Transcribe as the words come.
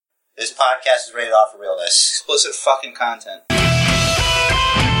This podcast is rated off for realness. Explicit fucking content.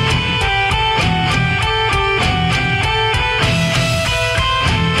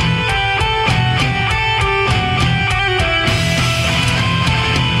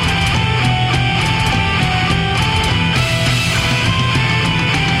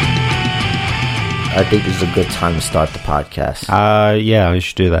 I think this is a good time to start the podcast. Yeah, we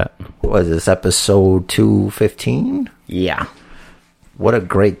should do that. What is this, episode 215? Yeah. What a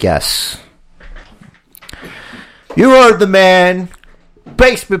great guess. You heard the man.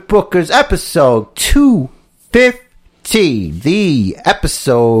 Basement Bookers, episode 215. The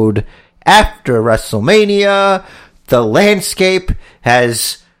episode after WrestleMania. The landscape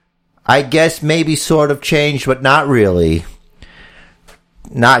has, I guess, maybe sort of changed, but not really.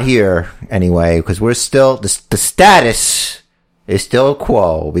 Not here, anyway, because we're still, the status is still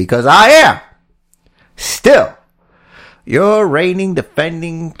quo, because I am still your reigning,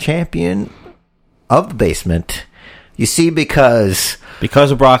 defending champion of the basement. You see, because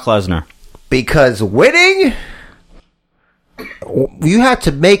of Brock Lesnar. Because winning, you have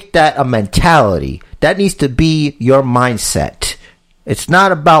to make that a mentality. That needs to be your mindset. It's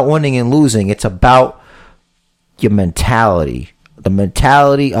not about winning and losing. It's about your mentality. The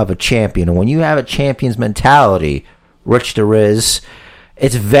mentality of a champion. And when you have a champion's mentality, Rich the Riz,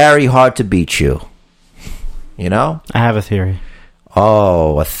 it's very hard to beat you. You know? I have a theory.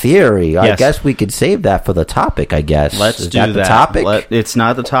 Oh, a theory. Yes. I guess we could save that for the topic, I guess. Let's do that. The topic? It's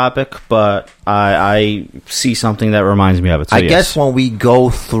not the topic, but I see something that reminds me of it. So I guess when we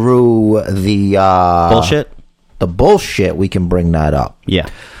go through the bullshit, we can bring that up. Yeah.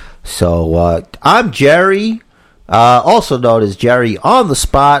 So, I'm Jerry. Also known as Jerry on the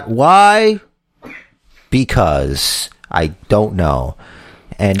spot. Why? Because I don't know.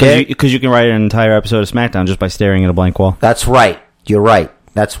 And because you can write an entire episode of SmackDown just by staring at a blank wall. That's right. You're right.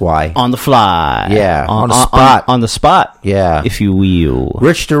 That's why. On the fly. Yeah. On the spot. On the spot. Yeah. If you will.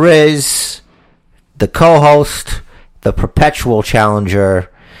 Rich the Riz, the co-host, the perpetual challenger,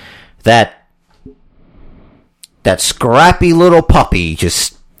 that scrappy little puppy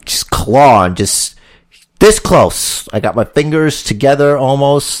just clawing, just this close. I got my fingers together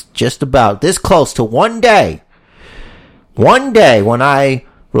almost, just about this close to one day when I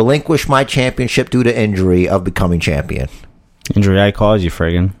relinquish my championship due to injury of becoming champion. Injury I caused you,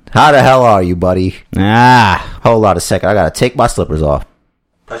 friggin'. How the hell are you, buddy? Hold on a second. I gotta take my slippers off.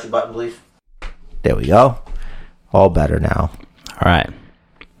 Press your button, please. There we go. All better now. All right.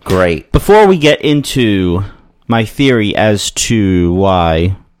 Great. Before we get into my theory as to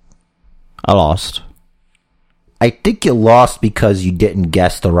why I lost. I think you lost because you didn't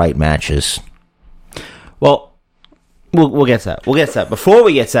guess the right matches. Well, we'll get to that. We'll get to that. Before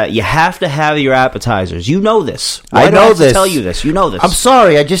we get to that, you have to have your appetizers. You know this. I know have this. To tell you this. You know this. I'm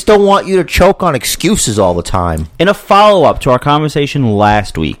sorry. I just don't want you to choke on excuses all the time. In a follow-up to our conversation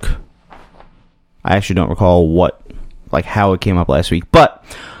last week, I actually don't recall how it came up last week, but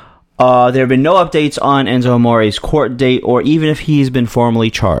there have been no updates on Enzo Amore's court date or even if he's been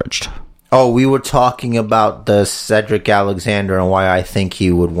formally charged. Oh, we were talking about the Cedric Alexander and why I think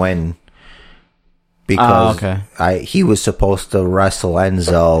he would win. Because he was supposed to wrestle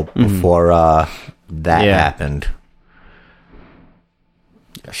Enzo before that happened.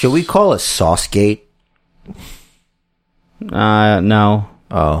 Should we call it Saucegate? No.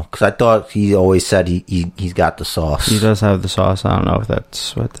 Oh, because I thought he always said he's got the sauce. He does have the sauce. I don't know if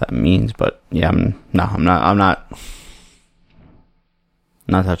that's what that means, but yeah, I'm not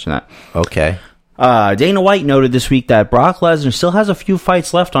touching that. Okay. Dana White noted this week that Brock Lesnar still has a few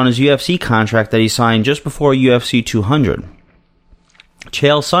fights left on his UFC contract that he signed just before UFC 200.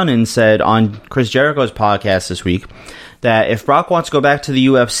 Chael Sonnen said on Chris Jericho's podcast this week that if Brock wants to go back to the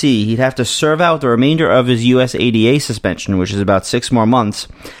UFC, he'd have to serve out the remainder of his US ADA suspension, which is about 6 more months.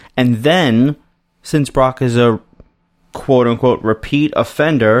 And then, since Brock is a quote-unquote repeat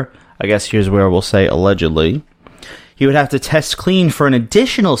offender, I guess here's where we'll say allegedly, he would have to test clean for an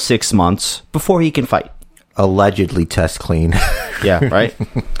additional 6 months before he can fight. Allegedly test clean. Yeah, right?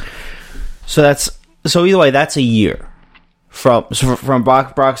 So either way, that's a year. From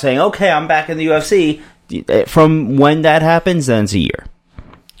Brock saying, okay, I'm back in the UFC. From when that happens, then it's a year.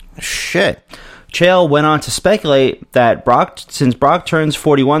 Shit. Chael went on to speculate that since Brock turns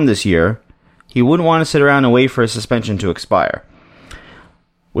 41 this year, he wouldn't want to sit around and wait for his suspension to expire,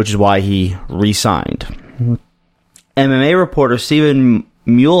 which is why he re-signed. MMA reporter Steven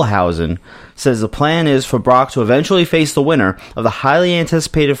Muehlhausen says the plan is for Brock to eventually face the winner of the highly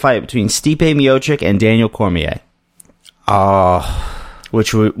anticipated fight between Stipe Miocic and Daniel Cormier.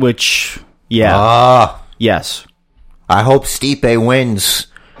 Yes. I hope Stipe wins.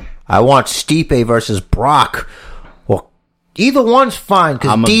 I want Stipe versus Brock. Well, either one's fine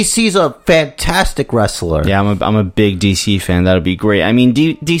because DC's a fantastic wrestler. Yeah, I'm a big DC fan. That'll be great. I mean,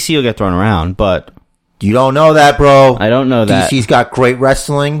 DC will get thrown around, but you don't know that, bro. I don't know that. DC's got great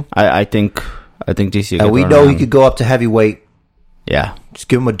wrestling. I think DC will get thrown around. And we know he could go up to heavyweight. Yeah. Just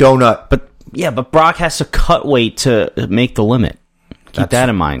give him a donut. But Brock has to cut weight to make the limit. Keep that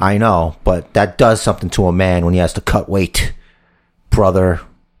in mind. I know, but that does something to a man when he has to cut weight, brother.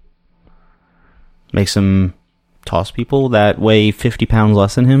 Makes him toss people that weigh 50 pounds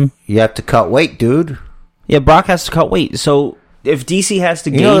less than him. You have to cut weight, dude. Yeah, Brock has to cut weight. So if DC has to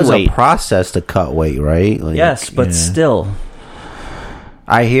gain there's weight, a process to cut weight, right? Like, yes, but still.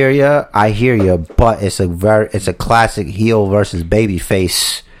 I hear you, but it's a classic heel versus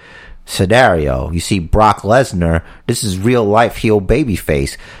babyface scenario. You see Brock Lesnar, this is real life heel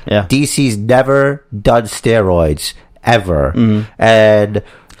babyface. Yeah. DC's never done steroids ever. Mm-hmm. And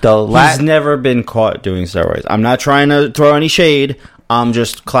he's never been caught doing steroids. I'm not trying to throw any shade. I'm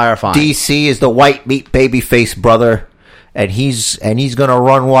just clarifying. DC is the white meat babyface, brother, and he's gonna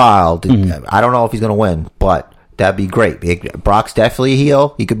run wild. Mm-hmm. I don't know if he's gonna win, but that'd be great. Brock's definitely a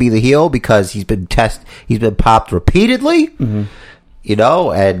heel. He could be the heel because he's been popped repeatedly. Mm-hmm.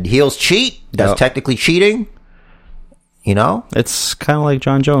 And heels cheat. That's technically cheating. It's kind of like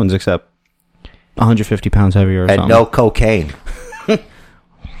John Jones, except 150 pounds heavier or and something. No cocaine.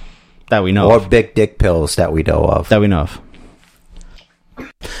 That we know or of. Big dick pills that we know of.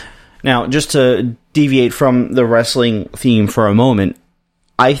 Now, just to deviate from the wrestling theme for a moment,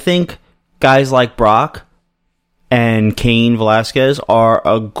 I think guys like Brock and Cain Velasquez are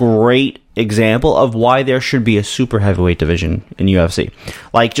a great example of why there should be a super heavyweight division in UFC.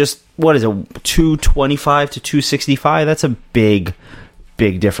 Like, just, what is it, 225 to 265? That's a big,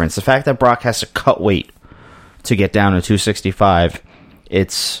 big difference. The fact that Brock has to cut weight to get down to 265,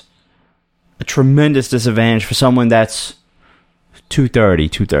 it's a tremendous disadvantage for someone that's 230,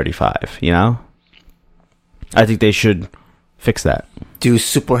 235, I think they should fix that. Do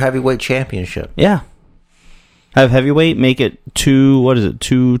super heavyweight championship. Yeah. Have heavyweight, make it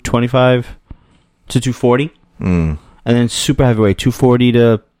 225 to 240. And then super heavyweight, 240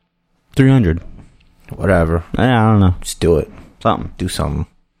 to 300. Whatever. I don't know. Just do it. Do something.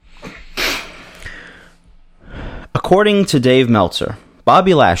 According to Dave Meltzer,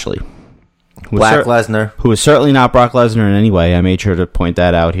 Bobby Lashley, Lesnar, who is certainly not Brock Lesnar in any way, I made sure to point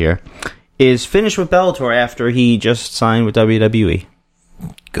that out here, is finished with Bellator after he just signed with WWE.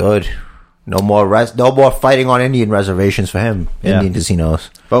 Good. No more fighting on Indian reservations for him. Yeah. Indian casinos.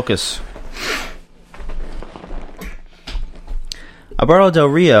 Focus. Alberto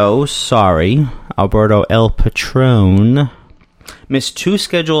El Patron, missed 2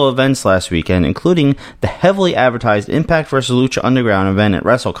 scheduled events last weekend, including the heavily advertised Impact vs. Lucha Underground event at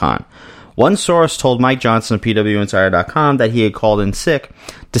WrestleCon. One source told Mike Johnson of PWInsider.com that he had called in sick,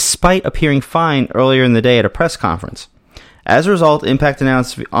 despite appearing fine earlier in the day at a press conference. As a result, Impact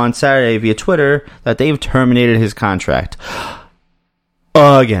announced on Saturday via Twitter that they've terminated his contract.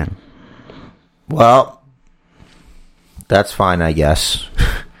 Again. Well, that's fine, I guess.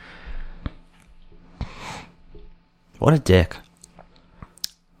 What a dick.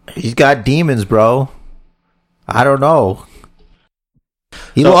 He's got demons, bro. I don't know.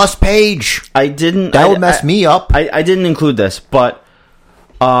 He lost Paige. That would mess me up. I didn't include this, but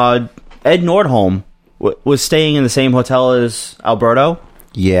Ed Nordholm was staying in the same hotel as Alberto.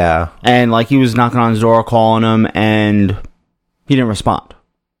 Yeah. And he was knocking on his door, calling him, and he didn't respond.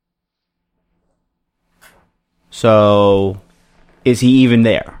 So, is he even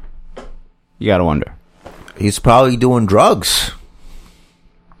there? You gotta wonder. He's probably doing drugs.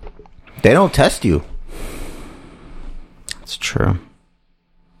 They don't test you. That's true.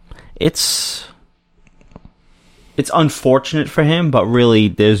 It's unfortunate for him, but really,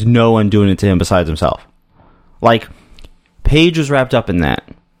 there's no one doing it to him besides himself. Paige was wrapped up in that.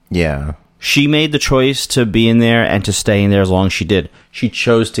 Yeah. She made the choice to be in there and to stay in there as long as she did. She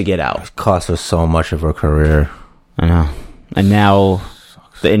chose to get out. It cost her so much of her career. I know. And now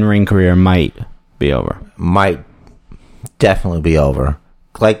the in-ring career might be over. Might definitely be over.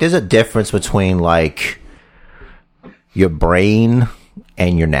 There's a difference between, your brain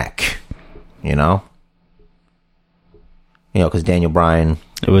and your neck. Because Daniel Bryan,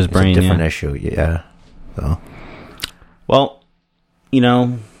 it was brain, a different issue. Yeah. So. Well,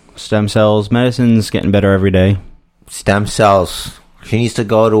 stem cells, medicine's getting better every day. Stem cells. She needs to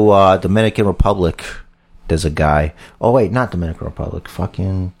go to Dominican Republic. There's a guy. Oh wait, not Dominican Republic.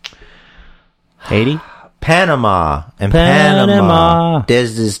 Fucking Haiti. Panama. In Panama,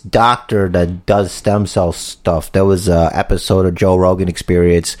 there's this doctor that does stem cell stuff. There was an episode of Joe Rogan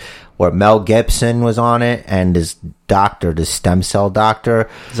Experience where Mel Gibson was on it, and this doctor, this stem cell doctor.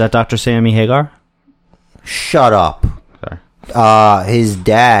 Is that Dr. Sammy Hagar? Shut up. Sorry. His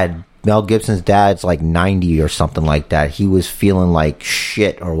dad, Mel Gibson's dad's like 90 or something like that. He was feeling like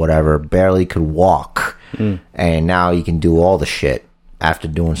shit or whatever, barely could walk. And now he can do all the shit after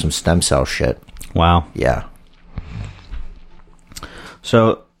doing some stem cell shit. Wow. Yeah.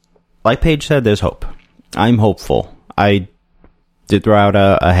 So, like Paige said, there's hope. I'm hopeful. I did throw out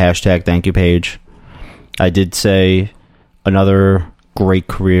a hashtag, thank you, Paige. I did say another great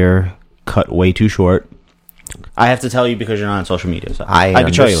career cut way too short. I have to tell you because you're not on social media. So I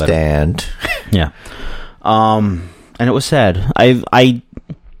can show you later. understand. Yeah. And it was sad. I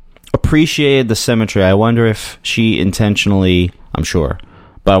appreciated the symmetry. I wonder if she intentionally, I'm sure,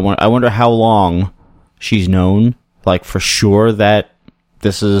 but I wonder how long she's known, like for sure, that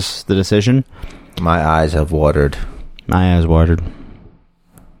this is the decision. My eyes have watered. My eyes watered.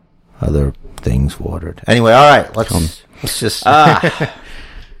 Other things watered. Anyway, all right. Let's just...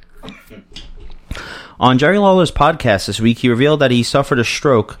 On Jerry Lawler's podcast this week, he revealed that he suffered a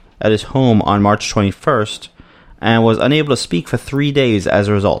stroke at his home on March 21st and was unable to speak for 3 days as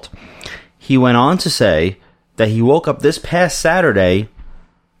a result. He went on to say that he woke up this past Saturday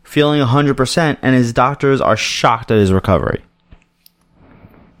feeling 100%, and his doctors are shocked at his recovery.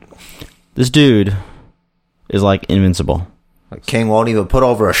 This dude is like invincible. King won't even put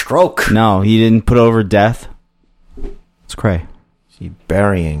over a stroke. No, he didn't put over death. It's cray. He's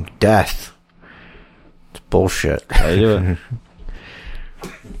burying death. It's bullshit. How you do it?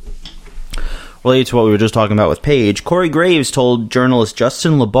 Related to what we were just talking about with Paige, Corey Graves told journalist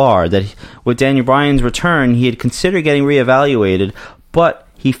Justin LeBar that with Daniel Bryan's return, he had considered getting reevaluated, but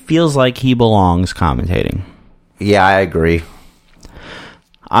he feels like he belongs commentating. Yeah, I agree.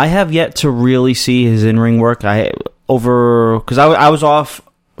 I have yet to really see his in-ring work. Because I was off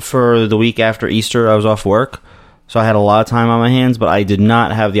for the week after Easter. I was off work, so I had a lot of time on my hands, but I did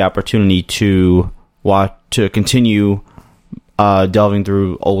not have the opportunity to continue delving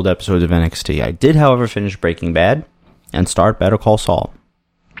through old episodes of NXT. I did, however, finish Breaking Bad and start Better Call Saul.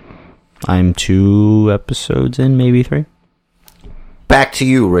 I'm 2 episodes in, maybe 3. Back to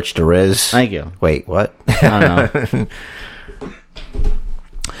you, Rich the Riz. Thank you. Wait, what? I don't know.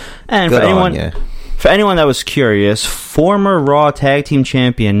 And Good on ya. for anyone that was curious, former Raw Tag Team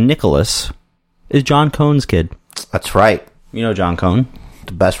Champion Nicholas is John Cone's kid. That's right. You know John Cone.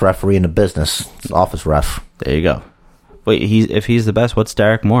 The best referee in the business. Office ref. There you go. Wait, if he's the best, what's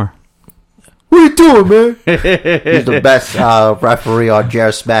Derek Moore? What are you doing, man? He's the best referee on Jer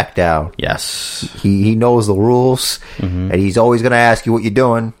SmackDown. Yes. He knows the rules, and he's always going to ask you what you're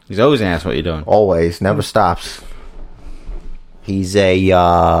doing. He's always going to ask what you're doing. Always. Never stops. He's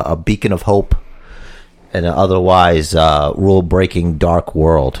a beacon of hope in an otherwise rule-breaking dark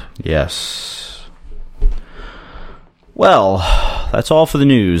world. Yes. Well, that's all for the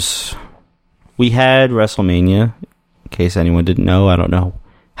news. We had WrestleMania. In case anyone didn't know, I don't know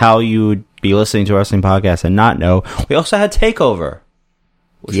how you would be listening to a wrestling podcast and not know. We also had TakeOver.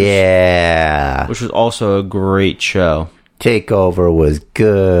 Which was also a great show. TakeOver was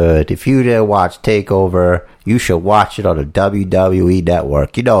good. If you didn't watch TakeOver, you should watch it on the WWE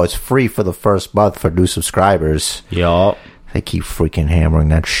Network. You know, it's free for the first month for new subscribers. Yup. They keep freaking hammering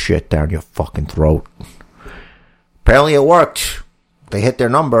that shit down your fucking throat. Apparently it worked. They hit their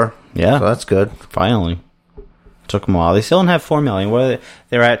number. Yeah. So that's good. Finally. Took them a while. They still don't have 4 million. What are they?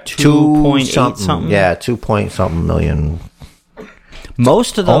 They're at 2.8 something. Yeah, 2 point something million.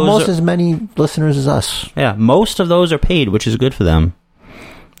 Most of those almost as many listeners as us. Yeah, most of those are paid, which is good for them.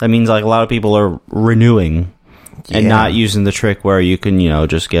 That means like a lot of people are renewing and not using the trick where you can,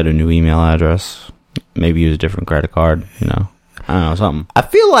 just get a new email address, maybe use a different credit card, I don't know, something. I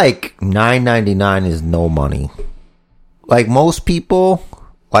feel like $9.99 is no money. Like most people,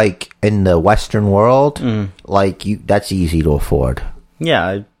 like in the Western world, that's easy to afford.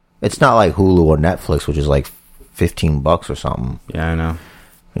 Yeah, it's not like Hulu or Netflix, which is like $15 or something. Yeah, I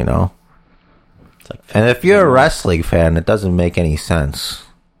know. It's like and if you're a wrestling fan, it doesn't make any sense.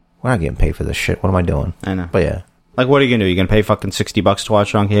 We're not getting paid for this shit. What am I doing? I know. But yeah. Like, what are you going to do? You going to pay fucking $60 to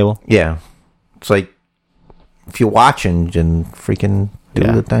watch it on cable? Yeah. It's like, if you're watching, then freaking do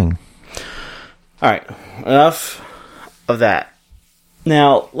the thing. All right. Enough of that.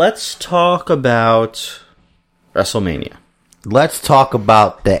 Now, let's talk about WrestleMania. Let's talk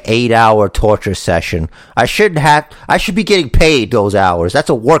about the 8-hour torture session. I should be getting paid those hours. That's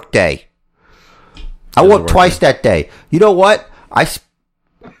a work day. I worked twice that day. You know what?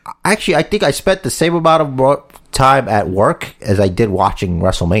 Actually, I think I spent the same amount of time at work as I did watching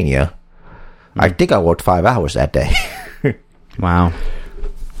WrestleMania. I think I worked 5 hours that day. Wow.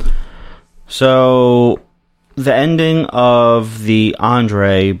 So, the ending of the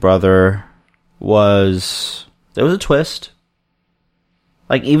Andre brother was... There was a twist.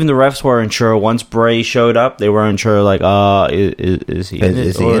 Like, even the refs weren't sure. Once Bray showed up, they weren't sure, like, is he in it?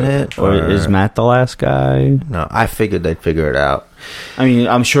 Is he in it? Or is Matt the last guy? No, I figured they'd figure it out. I mean,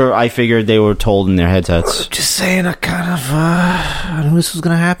 I figured they were told in their headsets. Just saying, I knew this was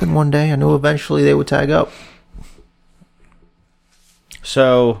going to happen one day. I knew eventually they would tag up.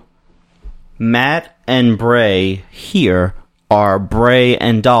 So, Matt and Bray here are Bray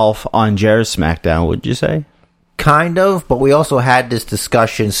and Dolph on Jer's SmackDown, would you say? Kind of, but we also had this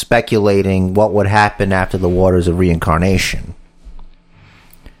discussion speculating what would happen after the Waters of Reincarnation.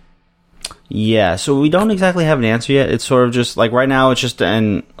 Yeah, so we don't exactly have an answer yet. It's sort of just, like, right now it's just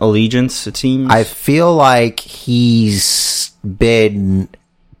an allegiance, it seems. I feel like he's been,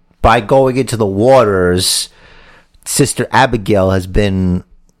 by going into the Waters, Sister Abigail has been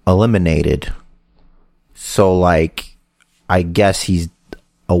eliminated. So, like, I guess he's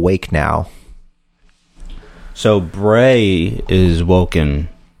awake now. So Bray is woken.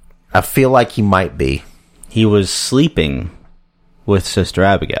 I feel like he might be. He was sleeping with Sister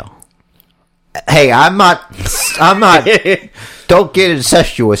Abigail. Hey, I'm not, don't get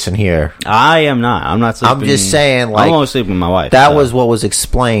incestuous in here. I am not. I'm not sleeping. I'm just saying, like, I'm only sleeping with my wife. That was what was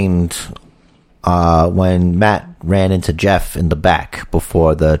explained when Matt ran into Jeff in the back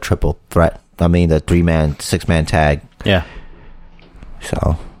before the triple threat. I mean, the 6-man tag. Yeah.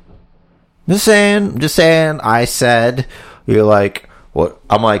 So, just saying, I said, you're like, what?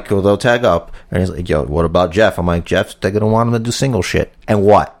 I'm like, well, they'll tag up. And he's like, yo, what about Jeff? I'm like, Jeff, they're going to want him to do single shit. And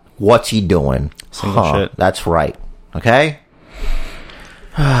what? What's he doing? Single shit. That's right. Okay?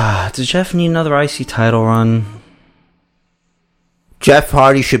 Does Jeff need another IC title run? Jeff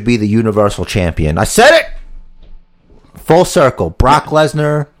Hardy should be the Universal Champion. I said it! Full circle. Brock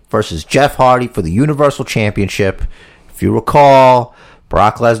Lesnar versus Jeff Hardy for the Universal Championship. If you recall,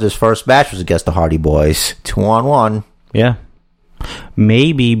 Brock Lesnar's first match was against the Hardy Boys. 2-on-1. Yeah.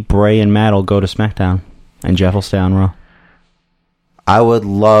 Maybe Bray and Matt will go to SmackDown, and Jeff will stay on Raw. I would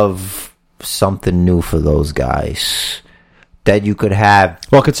love something new for those guys. That you could have...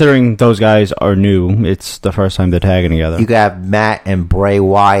 Well, considering those guys are new, it's the first time they're tagging together. You could have Matt and Bray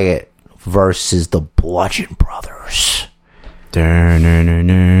Wyatt versus the Bludgeon Brothers. They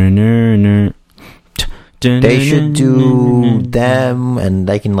should do them, and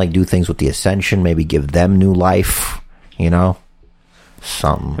they can like do things with the Ascension, maybe give them new life, you know?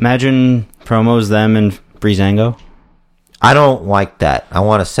 Something. Imagine promos them and Breezango. I don't like that. I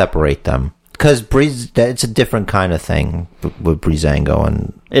want to separate them. Because it's a different kind of thing with Breezango,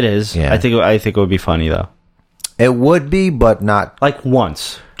 and it is. Yeah. I think it would be funny though. It would be, but not like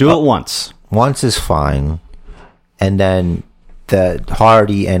once. Do it once. Once is fine, and then the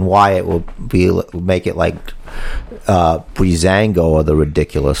Hardy and Wyatt will make it like Breezango are the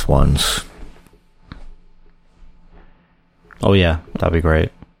ridiculous ones. Oh yeah, that'd be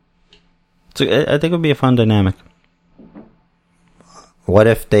great. I think it would be a fun dynamic. What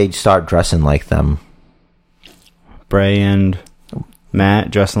if they start dressing like them? Bray and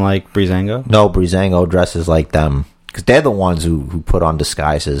Matt dressing like Breezango? No, Breezango dresses like them. Because they're the ones who put on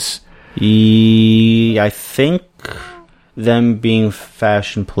disguises. I think them being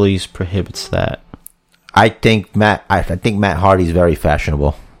fashion police prohibits that. I think Matt Hardy's very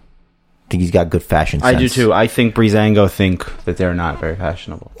fashionable. I think he's got good fashion sense. I do too. I think Breezango think that they're not very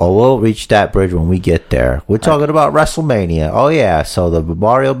fashionable. Well, we'll reach that bridge when we get there. We're talking about WrestleMania. Oh, yeah. So the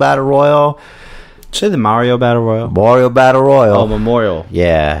Mario Battle Royal. Say the Mario Battle Royal? Mario Battle Royal. Oh, Memorial.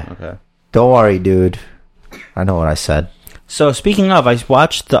 Yeah. Okay. Don't worry, dude. I know what I said. So, speaking of, I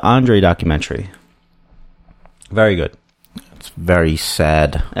watched the Andre documentary. Very good. It's very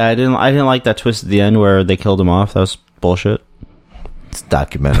sad. I didn't like that twist at the end where they killed him off. That was bullshit. It's a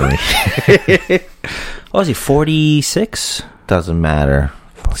documentary. What was he, 46? Doesn't matter.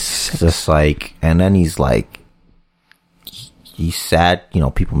 It's just like, and then he's like, he's sad. You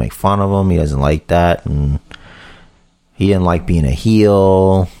know, people make fun of him. He doesn't like that, and he didn't like being a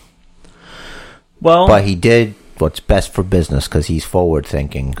heel. Well, but he did what's best for business because he's forward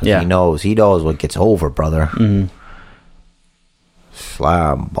thinking. Because he knows what gets over, brother. Mm-hmm.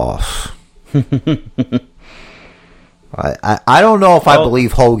 Slam boss. I don't know if I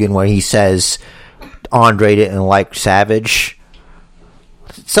believe Hogan when he says Andre didn't like Savage.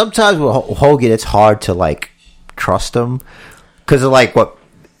 Sometimes with Hogan, it's hard to like trust him because of like what,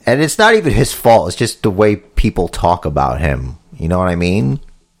 and it's not even his fault. It's just the way people talk about him. You know what I mean?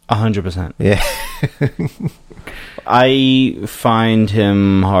 100%. Yeah. I find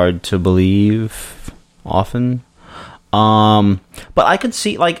him hard to believe often. But I could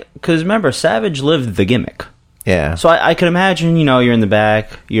see, like, because remember, Savage lived the gimmick. Yeah. So I could imagine, you're in the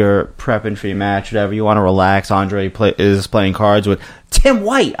back, you're prepping for your match, whatever, you want to relax. Andre is playing cards with Tim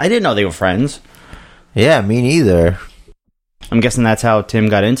White. I didn't know they were friends. Yeah, me neither. I'm guessing that's how Tim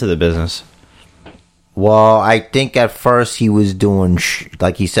got into the business. Well, I think at first he was doing,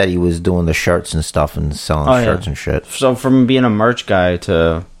 like he said, he was doing the shirts and stuff and selling shirts and shit. So from being a merch guy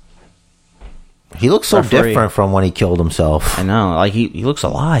to... He looks so referee. different from when he killed himself. I know. Like, he looks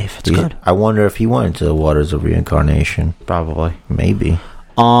alive. It's good. I wonder if he went into the waters of reincarnation. Probably. Maybe.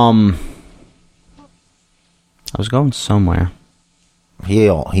 I was going somewhere. He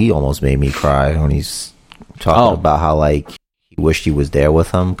almost made me cry when he's talking about how, like, he wished he was there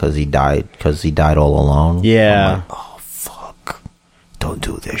with him because he died all alone. Yeah. I'm like, oh, fuck. Don't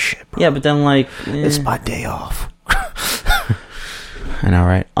do this shit, bro. Yeah, but then, like... It's my day off. I know,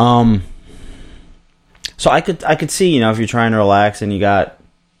 right? So I could see, if you're trying to relax and you got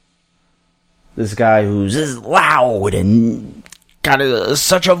this guy who's this loud and got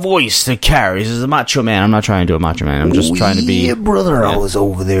such a voice that carries. He's a macho man. I'm not trying to do a macho man. I'm just trying to be... Yeah, brother, I was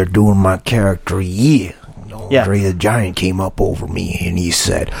over there doing my character, Andre the Giant came up over me and he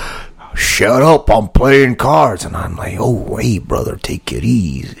said, shut up, I'm playing cards. And I'm like, oh, hey, brother, take it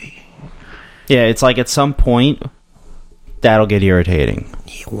easy. Yeah, it's like at some point, that'll get irritating.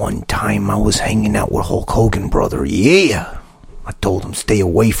 Yeah, one time I was hanging out with Hulk Hogan, brother. Yeah. I told him stay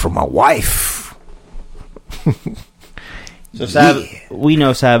away from my wife. We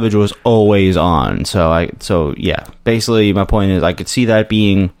know Savage was always on. So yeah. Basically, my point is I could see that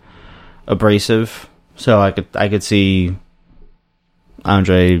being abrasive. So I could see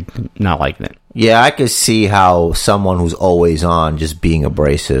Andre not liking it. Yeah, I could see how someone who's always on just being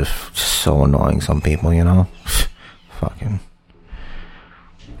abrasive, just so annoying some people, Fucking.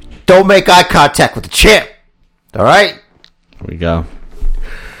 Don't make eye contact with the champ. All right? Here we go.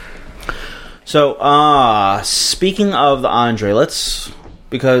 So, speaking of the Andre,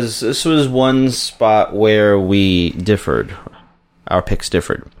 because this was one spot where we differed. Our picks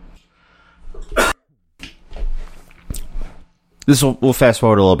differed. We'll fast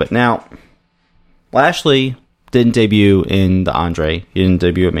forward a little bit. Now, Lashley didn't debut in the Andre. He didn't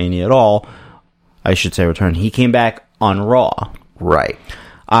debut at Mania at all. I should say return. He came back on Raw. Right.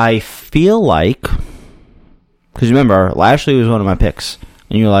 I feel like... Because remember, Lashley was one of my picks.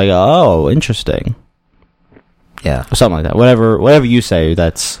 And you're like, oh, interesting. Yeah. Or something like that. Whatever you say,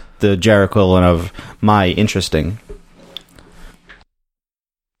 that's the Jericho equivalent of my interesting.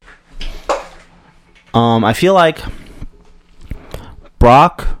 I feel like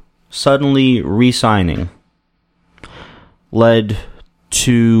Brock suddenly re-signing led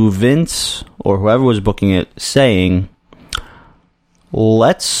to Vince, or whoever was booking it, saying,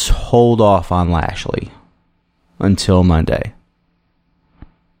 let's hold off on Lashley until Monday.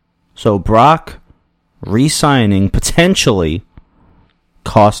 So Brock re-signing potentially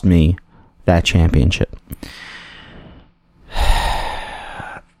cost me that championship.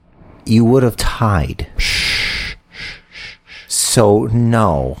 You would have tied. So,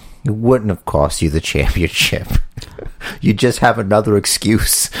 no, it wouldn't have cost you the championship. You just have another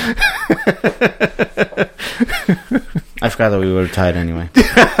excuse. I forgot that we would have tied anyway.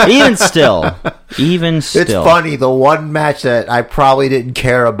 Even still. It's funny, the one match that I probably didn't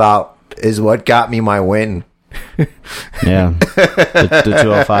care about is what got me my win. Yeah. The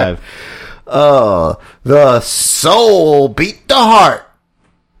 205. The soul beat the heart.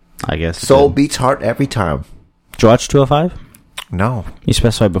 I guess. Soul beats heart every time. Did you watch 205? No. You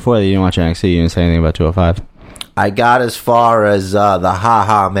specified before that you didn't watch NXT. You didn't say anything about 205. I got as far as the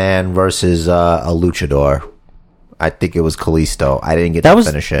Ha-Ha Man versus a luchador. I think it was Kalisto. I didn't get to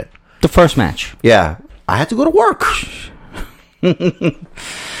finish it. The first match. Yeah. I had to go to work.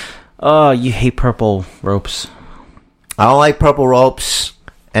 Oh, you hate purple ropes. I don't like purple ropes,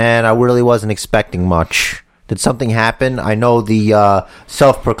 and I really wasn't expecting much. Did something happen? I know the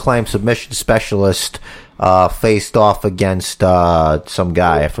self-proclaimed submission specialist faced off against some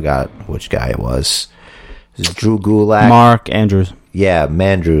guy. I forgot which guy it was. It was Drew Gulak. Mark Andrews. Yeah,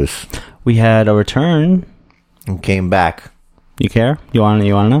 Mandrews. We had a return. And came back. You care? You want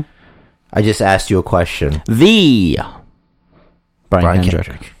to know? I just asked you a question. The Brian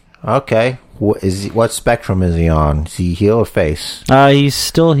Kendrick. Okay. What spectrum is he on? Is he heel or face? He's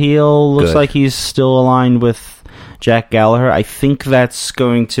still heel. Looks Good. like he's still aligned with Jack Gallagher. I think that's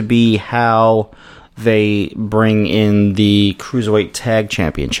going to be how they bring in the Cruiserweight Tag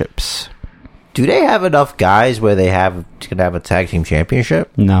Championships. Do they have enough guys where they can have a tag team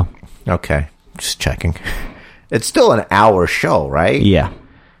championship? No. Okay, just checking. It's still an hour show, right? Yeah.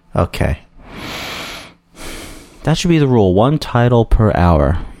 Okay. That should be the rule. 1 title per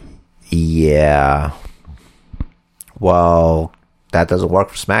hour. Yeah. Well, that doesn't work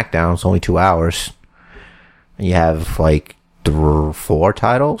for SmackDown. It's only 2 hours. You have like 4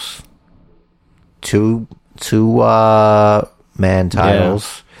 titles, two man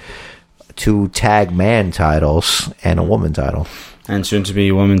titles, 2 tag man titles, and a woman title, and soon to be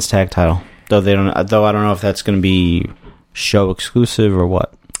a women's tag title. Though I don't know if that's going to be show exclusive or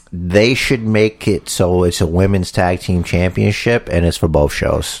what. They should make it so it's a women's tag team championship, and it's for both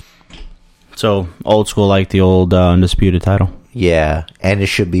shows. So old school, like the old undisputed title. Yeah, and it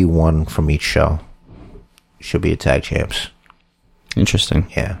should be one from each show. It should be a tag champs. Interesting.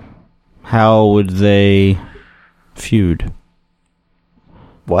 Yeah. How would they feud?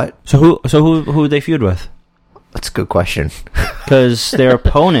 What? So who would they feud with? That's a good question. Because their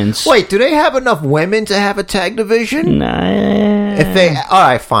opponents. Wait, do they have enough women to have a tag division? Nah. If they, all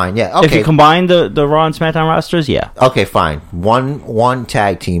right, fine, yeah, okay. If you combine the Raw and SmackDown rosters, yeah. Okay, fine. One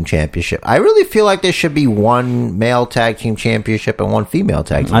tag team championship. I really feel like there should be 1 male tag team championship and 1 female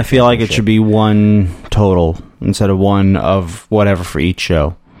tag team. I feel like it should be 1 total instead of 1 of whatever for each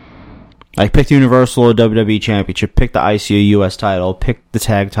show. Like, pick the Universal or WWE Championship, pick the ICU US title, pick the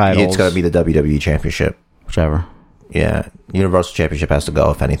tag titles. It's got to be the WWE Championship. Whichever. Yeah, Universal Championship has to go,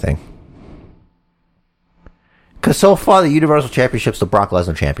 if anything. Because so far, the Universal Championship's the Brock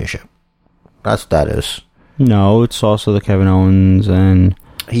Lesnar Championship. That's what that is. No, it's also the Kevin Owens and...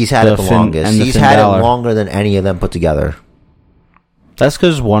 He's had it the longest. He's had it longer than any of them put together. That's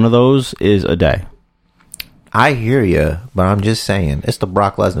because one of those is a day. I hear you, but I'm just saying, it's the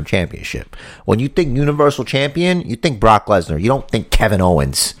Brock Lesnar Championship. When you think Universal Champion, you think Brock Lesnar. You don't think Kevin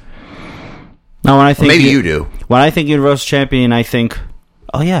Owens. No, when I think... Maybe you do. When I think Universal Champion, I think,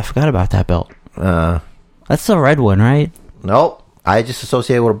 oh yeah, I forgot about that belt. That's the red one, right? Nope. I just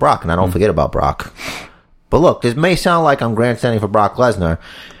associate it with Brock, and I don't forget about Brock. But look, this may sound like I'm grandstanding for Brock Lesnar.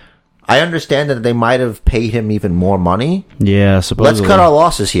 I understand that they might have paid him even more money. Yeah, supposedly. Let's cut our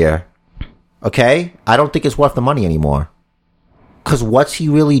losses here. Okay? I don't think it's worth the money anymore. Because what's he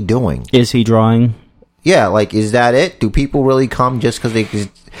really doing? Is he drawing? Yeah, like, is that it? Do people really come just because they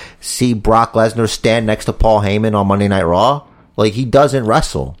see Brock Lesnar stand next to Paul Heyman on Monday Night Raw? Like, he doesn't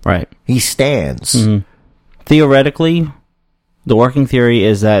wrestle. Right. He stands. Mm-hmm. Theoretically, the working theory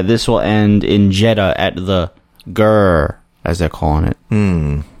is that this will end in Jeddah at the GRR, as they're calling it.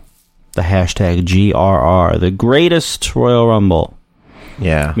 The hashtag GRR, the greatest Royal Rumble.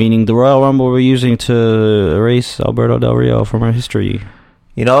 Yeah. Meaning the Royal Rumble we're using to erase Alberto Del Rio from our history.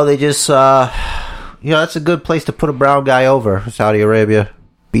 You know, they just, that's a good place to put a brown guy over. Saudi Arabia.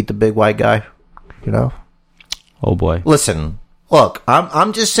 Beat the big white guy. You know? Oh, boy. Listen, look,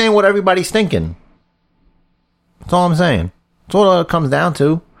 I'm just saying what everybody's thinking. That's all I'm saying. That's what it comes down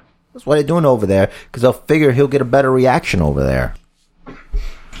to. That's what they're doing over there, because they'll figure he'll get a better reaction over there.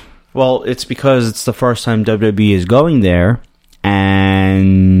 Well, it's because it's the first time WWE is going there,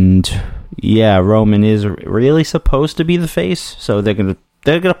 and yeah, Roman is really supposed to be the face, so they're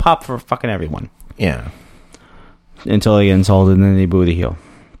gonna pop for fucking everyone. Yeah. Until they get insulted, and then they boo the heel.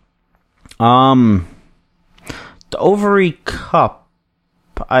 The Ovary Cup,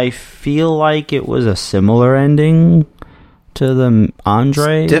 I feel like it was a similar ending to the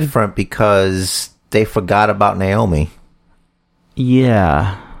Andre. It's different because they forgot about Naomi.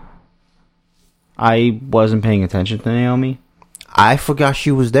 Yeah. I wasn't paying attention to Naomi. I forgot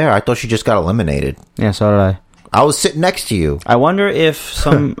she was there. I thought she just got eliminated. Yeah, so did I. I was sitting next to you. I wonder if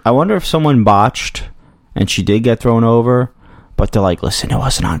someone botched and she did get thrown over, but they're like, listen, it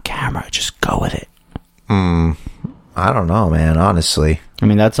wasn't on camera. Just go with it. I don't know, man, honestly. I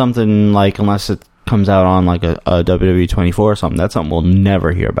mean, that's something, like, unless it comes out on, like, a WWE 24 or something, that's something we'll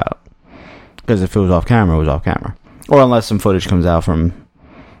never hear about. Because if it was off camera, it was off camera. Or unless some footage comes out from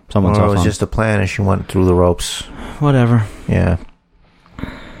someone's Or cell it was phone. just a plan and she went through the ropes. Whatever. Yeah.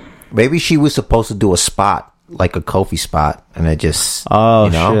 Maybe she was supposed to do a spot, like a Kofi spot, and it just... Oh,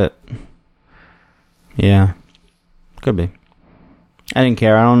 you know? shit. Yeah. Could be. I didn't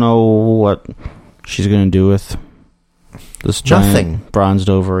care. I don't know what she's going to do with this giant bronzed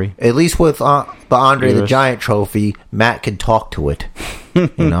ovary. At least with the Andre the Uterus. Giant trophy, Matt can talk to it. You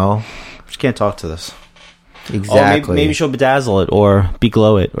know? She can't talk to this. Exactly. Oh, maybe she'll bedazzle it or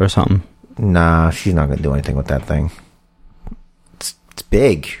beglow it or something. Nah, she's not going to do anything with that thing. It's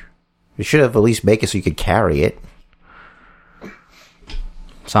big. You should have at least make it so you could carry it.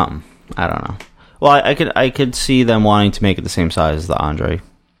 Something. I don't know. Well, I could see them wanting to make it the same size as the Andre.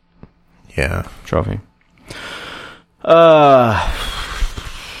 Yeah. trophy.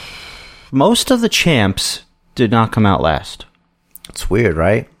 Most of the champs did not come out last. It's weird,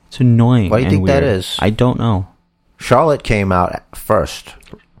 right? It's annoying. Why do you think weird. that is? I don't know. Charlotte came out first.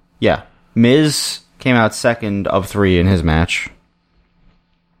 Yeah. Miz came out second of 3 in his match.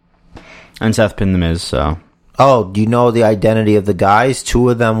 And Seth pinned the Miz, so... Oh, do you know the identity of the guys?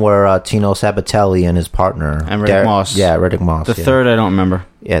 2 of them were Tino Sabatelli and his partner. And Riddick Moss. Yeah, Riddick Moss. The third, I don't remember.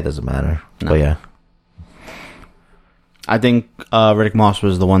 Yeah, it doesn't matter. No. But yeah. I think Riddick Moss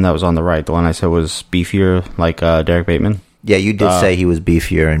was the one that was on the right. The one I said was beefier, like Derek Bateman. Yeah, you did say he was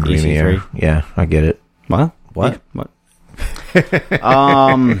beefier and dreamier. EC3. Yeah, I get it. What? What? What?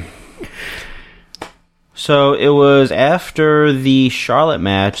 So it was after the Charlotte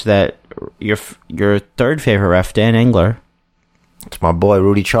match that your third favorite ref, Dan Engler, It's my boy,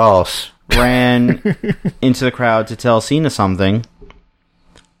 Rudy Charles. ran into the crowd to tell Cena something,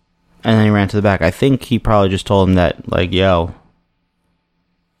 and then he ran to the back. I think he probably just told him that, like, yo,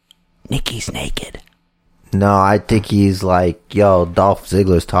 Nikki's naked. No, I think he's like, yo, Dolph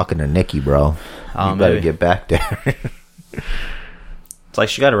Ziggler's talking to Nikki, bro. You better get back there. It's like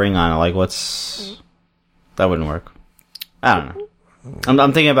she got a ring on it. Like, what's... That wouldn't work. I don't know.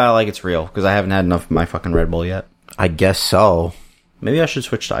 I'm thinking about it like it's real, because I haven't had enough of my fucking Red Bull yet. I guess so. Maybe I should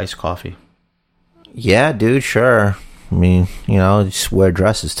switch to iced coffee. Yeah, dude, sure. I mean, you know, just wear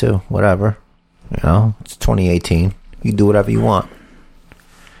dresses too. Whatever. You know, it's 2018. You do whatever you want.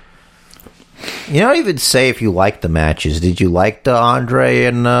 You don't even say if you like the matches. Did you like the Andre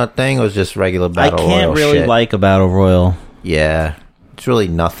and thing, or was it just regular Battle Royal? I can't really shit? like a Battle Royal. Yeah. It's really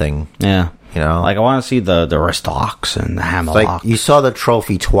nothing. Yeah. You know? Like, I want to see the wrist locks and the hammer Like, locks. you saw the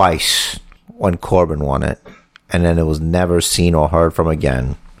trophy twice when Corbin won it, and then it was never seen or heard from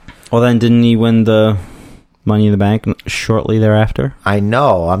again. Well, then didn't he win the Money in the Bank shortly thereafter? I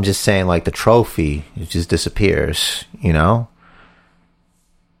know. I'm just saying, like, the trophy, it just disappears, you know?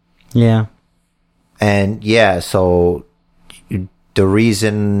 Yeah. And, yeah, so the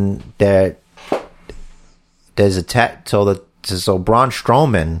reason that there's a... So Braun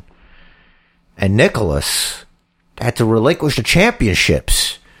Strowman and Nicholas had to relinquish the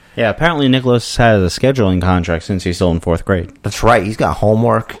championships. Yeah, apparently Nicholas has a scheduling contract since he's still in 4th grade. That's right. He's got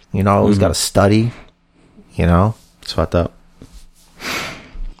homework, you know? He's got to study, you know? It's fucked up.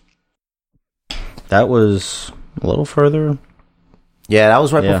 That was a little further. Yeah, that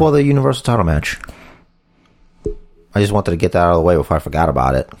was right before the Universal title match. I just wanted to get that out of the way before I forgot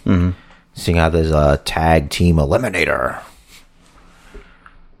about it. Mm-hmm. Seeing how there's a tag team eliminator.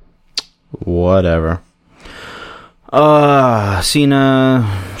 Whatever.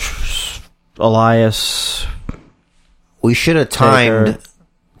 Cena, Elias. We should have timed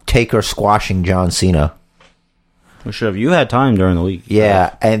Taker squashing John Cena. We should have. You had time during the week.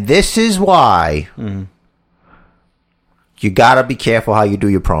 Yeah, and this is why you gotta be careful how you do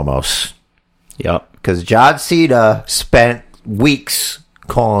your promos. Yep. Because John Cena spent weeks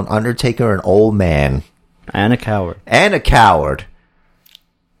calling Undertaker an old man. And a coward. And a coward.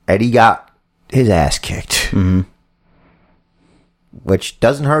 And he got his ass kicked. Mm-hmm. Which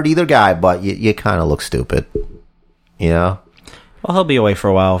doesn't hurt either guy, but you kind of look stupid. You know? Well, he'll be away for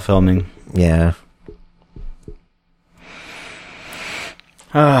a while filming. Yeah.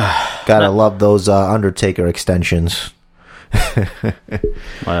 Gotta love those Undertaker extensions.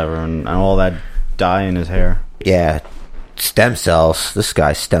 Whatever. And all that dye in his hair. Yeah. Stem cells. This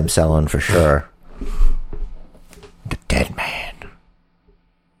guy's stem celling for sure. The dead man.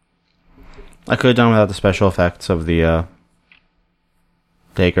 I could have done without the special effects of the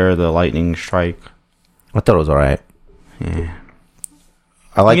Taker, the lightning strike. I thought it was alright. Yeah.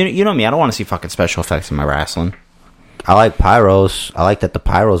 I like you know me, I don't want to see fucking special effects in my wrestling. I like pyros. I like that the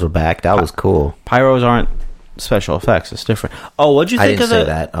pyros were back. That was cool. Pyros aren't special effects. It's different. Oh, what'd you think I didn't of say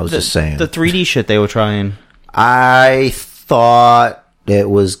that. I was just saying. The 3D shit they were trying. I thought it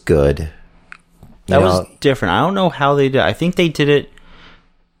was good. That was different. I don't know how they did it. I think they did it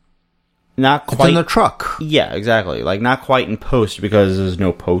not quite... It's in the truck. Yeah, exactly. Like, not quite in post because there's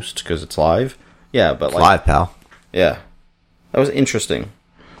no post because it's live. Yeah, but it's like... live, pal. Yeah. That was interesting.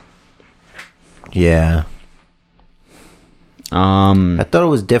 Yeah. I thought it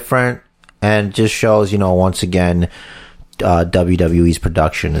was different and just shows, once again, WWE's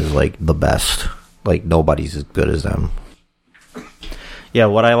production is like the best. Like nobody's as good as them. Yeah,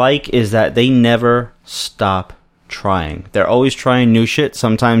 what I like is that they never stop trying. They're always trying new shit.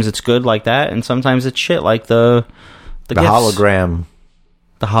 Sometimes it's good like that, and sometimes it's shit like the hologram.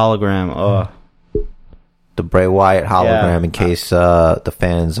 The hologram. The Bray Wyatt hologram, yeah. In case the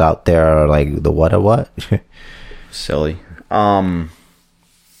fans out there are like, the what? Silly.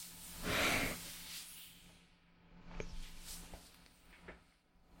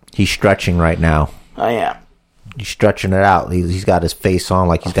 He's stretching right now. I am. He's stretching it out. He's got his face on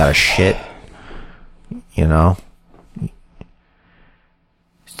like he's got a shit. You know?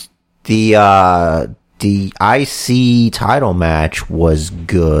 The IC title match was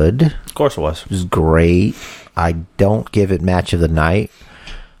good. Of course it was. It was great. I don't give it match of the night.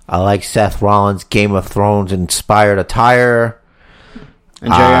 I like Seth Rollins' Game of Thrones inspired attire.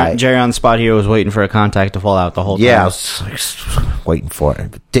 And Jerry on the spot here was waiting for a contact to fall out the whole time. Yeah, I was waiting for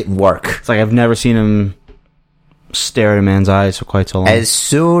it. It didn't work. It's like I've never seen him stare at a man's eyes for quite so long. As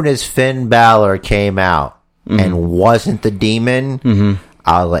soon as Finn Balor came out and wasn't the demon,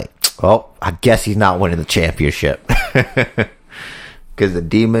 I was like, oh, I guess he's not winning the championship. Because the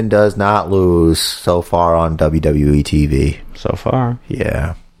demon does not lose so far on WWE TV. So far.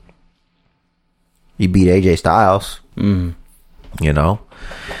 Yeah. He beat AJ Styles. You know?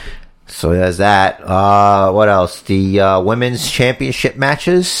 So there's that. What else? The women's championship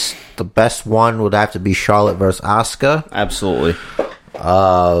matches. The best one would have to be Charlotte versus Auska. Absolutely.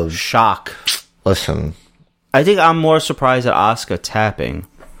 Shock. Listen. I think I'm more surprised at Auska tapping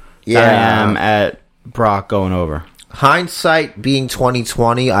than I am at Brock going over. Hindsight being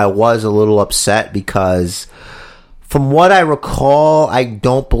 2020, I was a little upset because from what I recall, I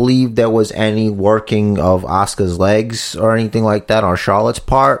don't believe there was any working of Asuka's legs or anything like that on Charlotte's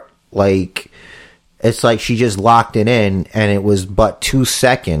part. Like, it's like she just locked it in and it was but 2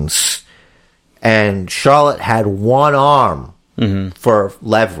 seconds. And Charlotte had one arm for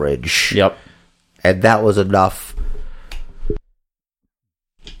leverage. Yep. And that was enough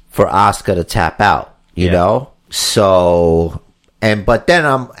for Auska to tap out, you know? So, but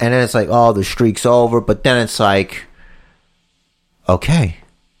then it's like, oh, the streak's over. But then it's like, okay,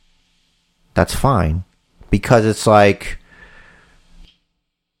 that's fine. Because it's like,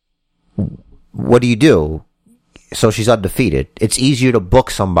 what do you do? So she's undefeated. It's easier to book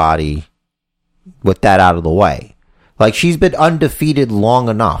somebody with that out of the way. Like, she's been undefeated long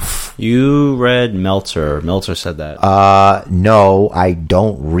enough. You read Meltzer. Meltzer said that. No, I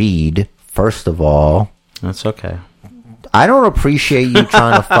don't read, first of all. That's okay. I don't appreciate you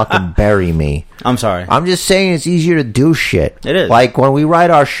trying to fucking bury me. I'm sorry. I'm just saying it's easier to do shit. It is. Like, when we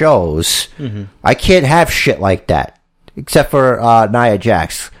write our shows, I can't have shit like that. Except for Nia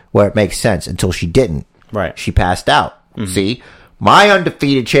Jax, where it makes sense, until she didn't. Right. She passed out. See? My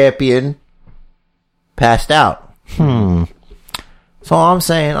undefeated champion passed out. So I'm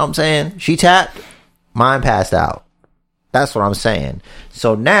saying, she tapped, mine passed out. That's what I'm saying.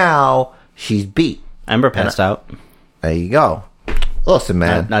 So now, she's beat. Ember passed out. There you go. Listen,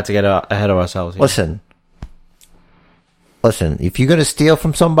 man. Not to get ahead of ourselves here. Listen, if you're going to steal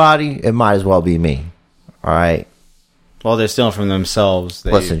from somebody, it might as well be me. All right? Well, they're stealing from themselves.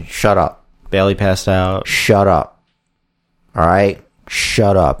 Listen, shut up. Bailey passed out. Shut up. All right?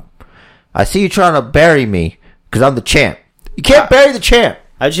 Shut up. I see you trying to bury me because I'm the champ. You can't bury the champ.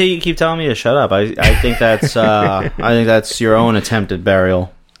 Actually, you keep telling me to shut up. I think that's your own attempt at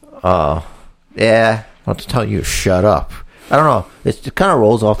burial. Oh, yeah. I'll just tell you to shut up. I don't know. It kind of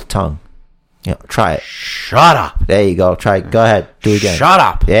rolls off the tongue. You know, try it. Shut up. There you go. Try it. Go ahead. Do it again. Shut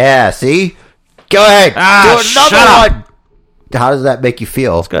up. Yeah, see? Go ahead. Do another one. How does that make you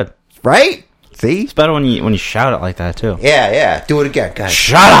feel? It's good. Right? See? It's better when you shout it like that, too. Yeah. Do it again. Go ahead.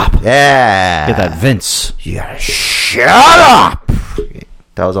 Shut up. Yeah. Get that Vince. You gotta shut up.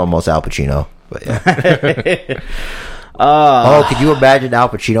 That was almost Al Pacino. But yeah. Could you imagine Al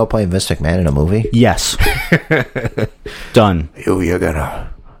Pacino playing Vince McMahon in a movie? Yes. Done. You're gonna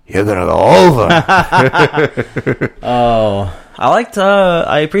go over.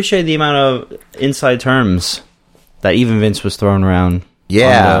 I appreciate the amount of inside terms that even Vince was throwing around.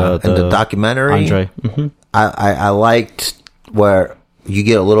 Yeah, in the documentary. Andre. I liked where you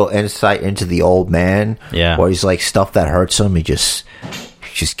get a little insight into the old man. Yeah. Where he's like, stuff that hurts him, he just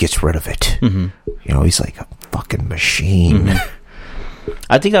gets rid of it. You know, he's like a fucking machine.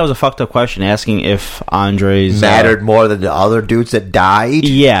 I think that was a fucked up question, asking if Andre's mattered more than the other dudes that died.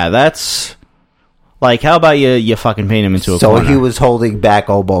 Yeah, that's like, how about you fucking paint him into a corner? So he was holding back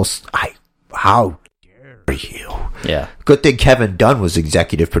almost. How dare you? Yeah. Good thing Kevin Dunn was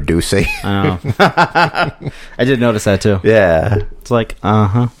executive producing. I know. I did notice that too. Yeah. It's like,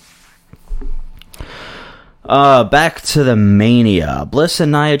 back to the Mania. Bliss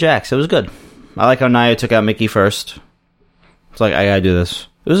and Nia Jax. It was good. I like how Nia took out Mickey first. It's like, I gotta do this.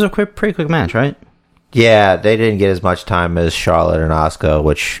 It was a pretty quick match, right? Yeah, they didn't get as much time as Charlotte and Auska,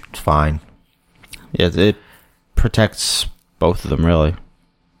 which is fine. Yeah, it protects both of them, really.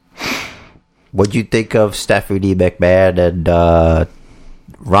 What'd you think of Stephanie McMahon and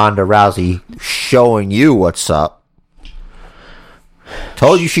Ronda Rousey showing you what's up?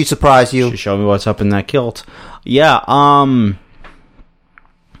 Told you she'd surprise you. She showed me what's up in that kilt. Yeah,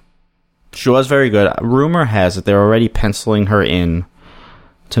 she was very good. Rumor has it they're already penciling her in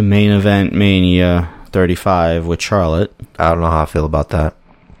to main event Mania 35 with Charlotte. I don't know how I feel about that.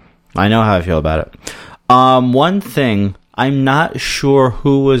 I know how I feel about it. One thing, I'm not sure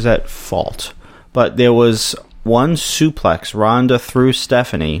who was at fault, but there was one suplex, Ronda threw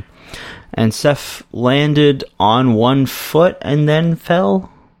Stephanie, and Steph landed on one foot and then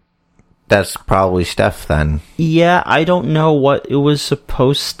fell. That's probably Steph then. Yeah, I don't know what it was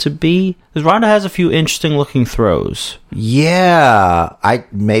supposed to be. Because Ronda has a few interesting looking throws. Yeah,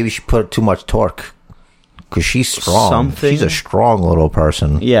 maybe she put too much torque. Because she's strong. She's a strong little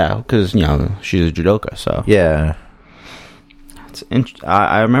person. Yeah, because, she's a judoka, so. Yeah.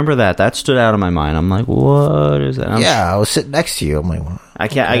 I remember that. That stood out in my mind. I'm like, what is that? I was sitting next to you. I'm like, what? I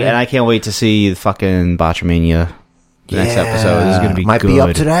can't wait to see the fucking Botchamania next episode. This is going to be Might good. Be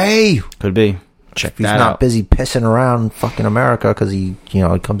up today. Could be. Check that out. He's not busy pissing around fucking America because he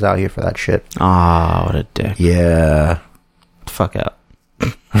comes out here for that shit. Ah, what a dick. Yeah. Fuck out.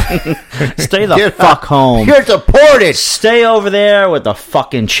 Stay the fuck home. You're deported. Stay over there with the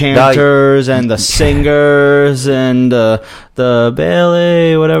fucking chanters and the singers and the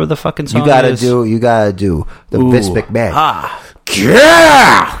Bailey, whatever the fucking song is. You gotta do the Vince McMahon. Get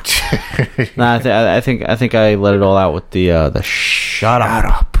out! Nah, I think I let it all out with the shut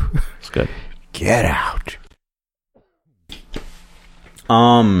up. It's good. Get out.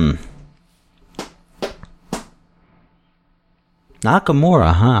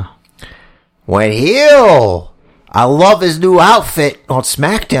 Nakamura, huh? Went heel. I love his new outfit on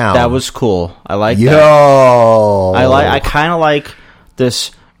SmackDown. That was cool. I like that. Yo. I kind of like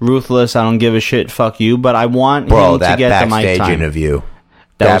this ruthless, I don't give a shit, fuck you, but I want him to get the mic time. Interview.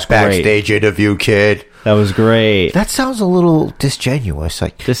 That was backstage great. Interview, kid. That was great. That sounds a little disingenuous.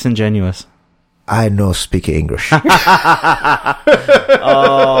 Like disingenuous. I know speak English.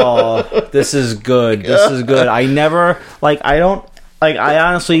 Oh, this is good. This is good. I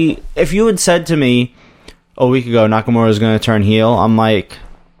honestly, if you had said to me a week ago Nakamura is going to turn heel, I'm like,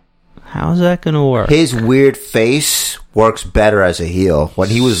 how's that going to work? His weird face works better as a heel. When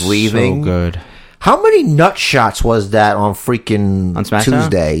he was leaving. So good. How many nut shots was that on freaking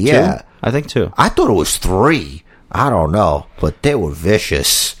Tuesday? Yeah. 2? I think 2. I thought it was 3. I don't know. But they were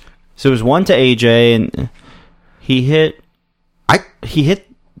vicious. So it was 1 to AJ, and he hit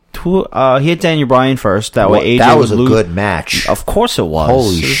Daniel Bryan first. That way AJ that was would a good match. Of course it was.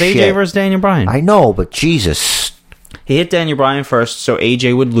 Holy it was shit. AJ versus Daniel Bryan. I know, but Jesus. He hit Daniel Bryan first, so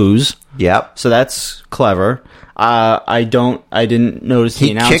AJ would lose. Yep. So that's clever. I didn't notice the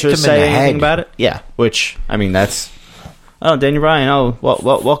announcers say anything about it. Yeah, which that's. Oh, Daniel Bryan. Oh,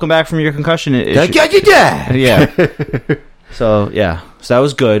 welcome back from your concussion issue. Yeah. So that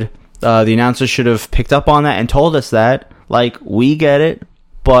was good. The announcers should have picked up on that and told us that. Like, we get it,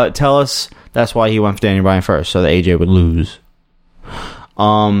 but tell us that's why he went for Daniel Bryan first, so that AJ would lose.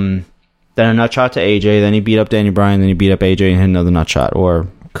 Then a nut shot to AJ, then he beat up Daniel Bryan, then he beat up AJ and hit another nut shot. Or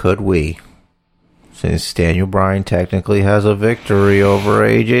could we? Since Daniel Bryan technically has a victory over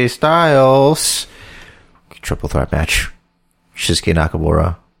AJ Styles. Triple threat match. Shinsuke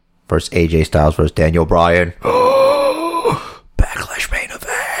Nakamura versus AJ Styles versus Daniel Bryan. Backlash main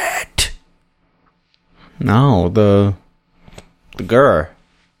event. No, the GUR.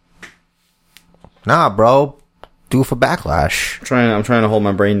 Nah, bro. Do it for Backlash. I'm trying to hold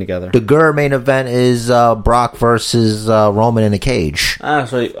my brain together. The GUR main event is Brock versus Roman in a cage.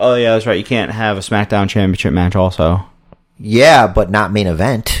 Oh yeah, that's right. You can't have a SmackDown Championship match also. Yeah, but not main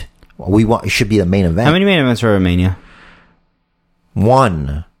event. It should be the main event. How many main events are at Mania?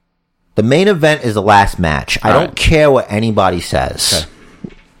 1. The main event is the last match. I don't care what anybody says.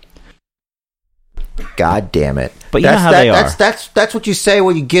 Okay. God damn it. But you know how they are. That's what you say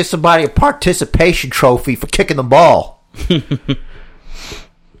when you give somebody a participation trophy for kicking the ball. I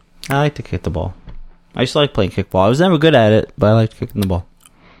like to kick the ball. I used to like playing kickball. I was never good at it, but I liked kicking the ball.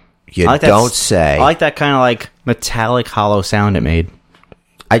 You don't say. I like that kind of like metallic hollow sound it made.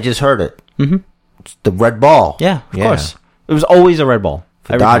 I just heard it. Mm-hmm. It's the red ball. Yeah, of course. It was always a red ball.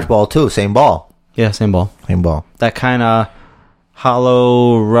 For dodgeball, too. Same ball. Yeah, same ball. Same ball. That kind of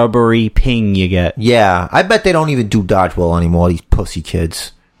hollow, rubbery ping you get. Yeah. I bet they don't even do dodgeball anymore, these pussy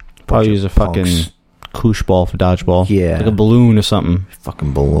kids. Probably use a fucking koosh ball for dodgeball. Yeah. Like a balloon or something.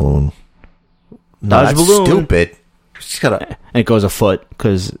 Fucking balloon. No, that's balloon. Stupid. It's gotta... And it goes a foot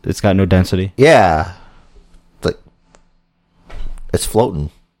because it's got no density. Yeah. It's floating.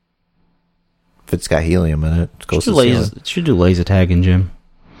 If it's got helium in it, it goes to the ceiling. Should do laser tag in gym.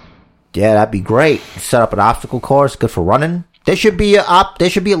 Yeah, that'd be great. Set up an obstacle course, good for running. There should be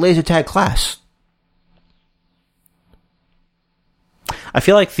a laser tag class. I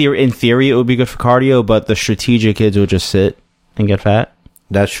feel like in theory it would be good for cardio, but the strategic kids would just sit and get fat.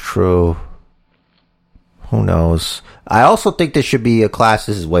 That's true. Who knows? I also think there should be a class,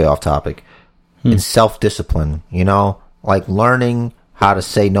 this is way off topic, in self-discipline, you know? Like learning how to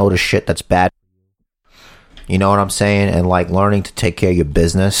say no to shit that's bad. You know what I'm saying? And like learning to take care of your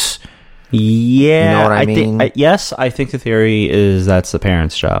business. Yeah. You know what I mean? Yes, I think the theory is that's the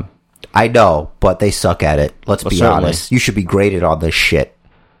parents' job. I know, but they suck at it. Let's be certainly. honest. You should be graded on this shit.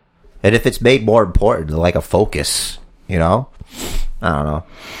 And if it's made more important, like a focus, you know? I don't know.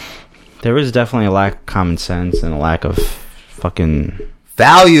 There is definitely a lack of common sense and a lack of fucking...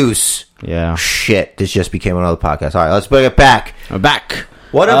 Values! Yeah. Shit, this just became another podcast. All right, let's bring it back. We're back.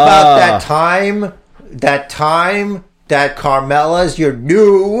 What about that time that Carmella's your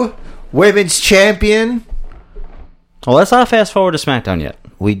new women's champion? Well, let's not fast forward to SmackDown yet.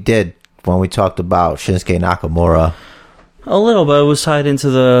 We did when we talked about Shinsuke Nakamura. A little bit. It was tied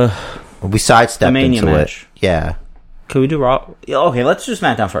into We sidestepped Mania into match. it. Yeah. Could we do Raw? Okay, let's do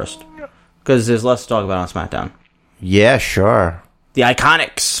SmackDown first. Because there's less to talk about on SmackDown. Yeah, sure. The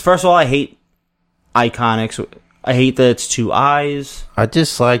Iconics. First of all, I hate Iconics. I hate that it's two eyes. I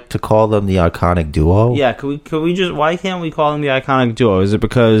just like to call them the Iconic Duo. Yeah, could we just... Why can't we call them the Iconic Duo? Is it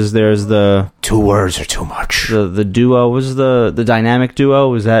because there's the... 2 words are too much. The duo was the Dynamic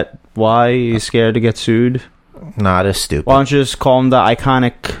Duo? Is that why you're scared to get sued? Nah, that's stupid. Why don't you just call them the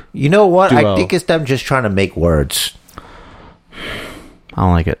Iconic... You know what? Duo? I think it's them just trying to make words. I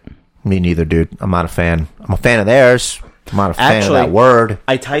don't like it. Me neither, dude. I'm not a fan. I'm a fan of theirs. I'm not a fan of that word.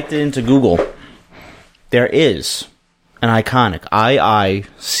 I typed it into Google. There is an Iconic. IICONIC.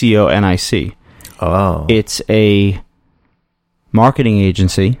 Oh. It's a marketing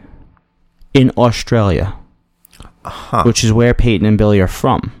agency in Australia, which is where Peyton and Billy are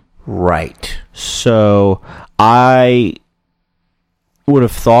from. Right. So I would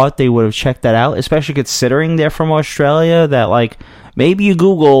have thought they would have checked that out, especially considering they're from Australia, that like maybe you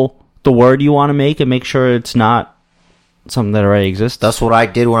Google the word you want to make and make sure it's not something that already exists. That's what I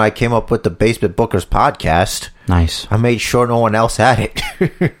did when I came up with the Basement Bookers podcast. Nice. I made sure no one else had it.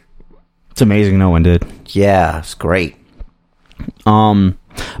 It's amazing no one did. Yeah, it's great.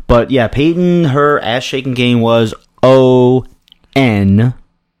 But yeah, Peyton, her ass shaking game was ON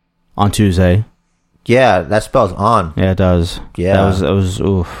on Tuesday. Yeah, that spells on. Yeah, it does. Yeah. It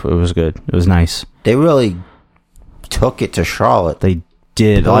was good. It was nice. They really took it to Charlotte. They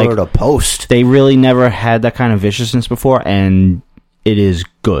did. Pillar to post. They really never had that kind of viciousness before, and it is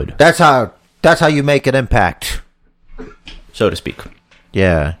good. That's how you make an impact, so to speak.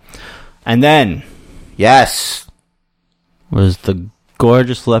 Yeah. And then Yes. Was the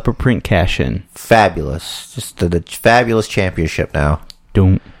gorgeous leopard print cash-in. Fabulous. Just the fabulous championship now.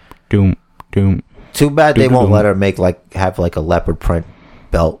 Doom. Too bad they won't let her have a leopard print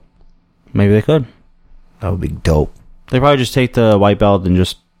belt. Maybe they could. That would be dope. They probably just take the white belt and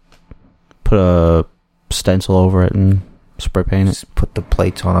just put a stencil over it and spray paint it. Just put the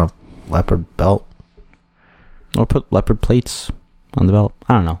plates on a leopard belt. Or put leopard plates on the belt.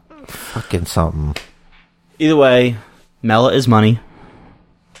 I don't know. Fucking something. Either way, Mela is money.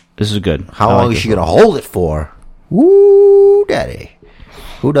 This is good. How long is she going to hold it for? Woo, daddy.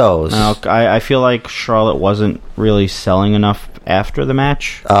 Who knows? I feel like Charlotte wasn't really selling enough after the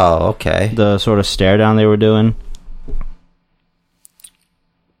match. Oh, okay. The sort of stare down they were doing.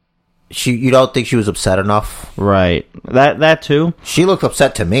 You don't think she was upset enough? Right. That too. She looked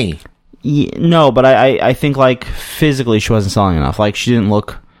upset to me. No, but I think physically she wasn't selling enough. She didn't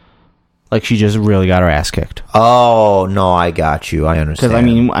look like she just really got her ass kicked. Oh no, I got you. I understand.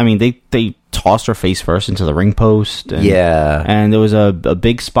 Because I mean they tossed her face first into the ring post. And, yeah, and there was a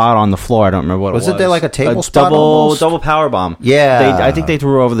big spot on the floor. I don't remember what it was. Was it there like a table spot? Double power bomb. Yeah, I think they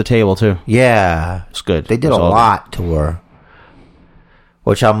threw her over the table too. Yeah, it's good. They did a lot to her,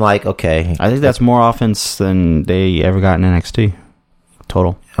 which I'm like, okay. I think that's more offense than they ever got in NXT.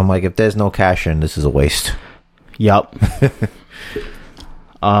 Total. I'm like, if there's no cash in, this is a waste. Yup.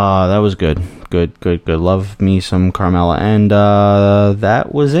 That was good. Good. Love me some Carmella. And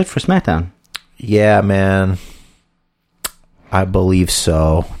that was it for SmackDown. Yeah, man. I believe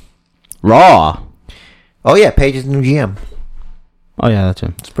so. Raw. Oh, yeah, Paige's new GM. Oh, yeah, that's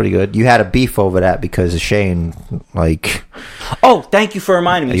it. It's pretty good. You had a beef over that because of Shane, Oh, thank you for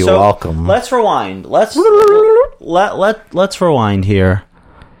reminding me. You're welcome. Let's rewind. Let's rewind here.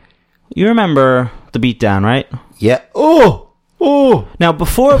 You remember the beatdown, right? Yeah. Oh. Now,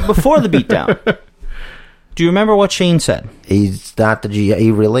 before the beatdown, Do you remember what Shane said? He's not the GM. He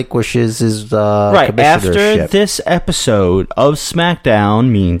relinquishes his right after commissionership. this episode of SmackDown,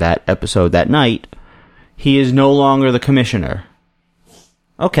 meaning that episode that night, he is no longer the commissioner.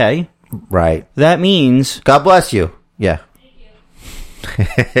 Okay. Right. That means... God bless you. Yeah.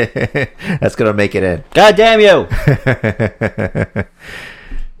 That's going to make it in. God damn you!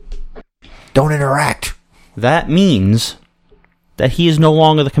 Don't interact. That means that he is no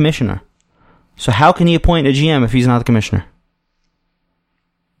longer the commissioner. So how can he appoint a GM if he's not the commissioner?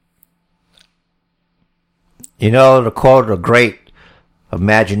 You know, to quote a great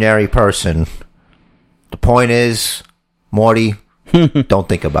imaginary person, the point is, Morty, don't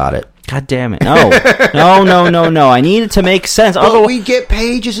think about it. God damn it. No. No. I need it to make sense. But we get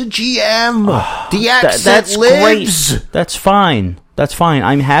Paige as a GM. The accent that's lives. Great. That's fine.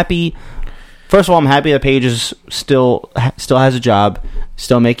 I'm happy. First of all, I'm happy that Paige is still has a job,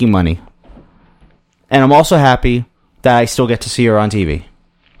 still making money. And I'm also happy that I still get to see her on TV.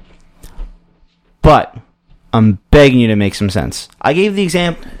 But I'm begging you to make some sense. I gave the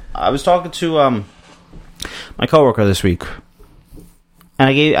example. I was talking to my coworker this week, and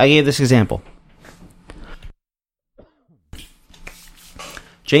I gave this example.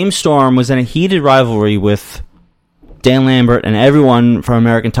 James Storm was in a heated rivalry with Dan Lambert and everyone from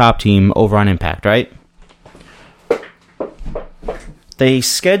American Top Team over on Impact, right? They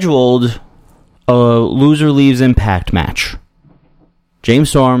scheduled a loser leaves Impact match. James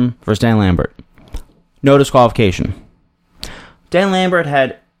Storm versus Dan Lambert. No disqualification. Dan Lambert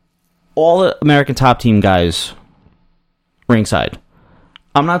had all the American Top Team guys ringside.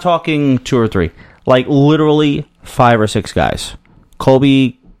 I'm not talking 2 or 3. Like, literally 5 or 6 guys.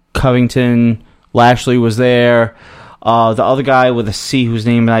 Colby Covington, Lashley was there. The other guy with a C whose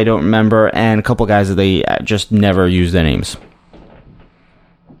name I don't remember. And a couple guys that they just never used their names.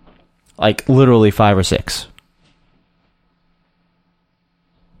 Like, literally 5 or 6.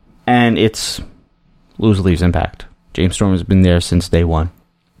 And it's Loser Leaves Impact. James Storm has been there since day one.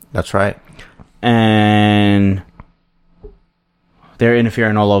 That's right. And they're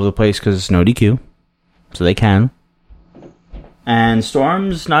interfering all over the place because it's no DQ. So they can. And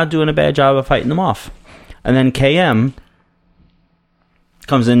Storm's not doing a bad job of fighting them off. And then KM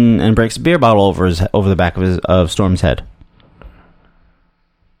comes in and breaks a beer bottle over the back of Storm's head.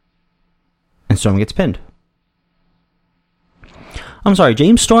 And Storm gets pinned. I'm sorry,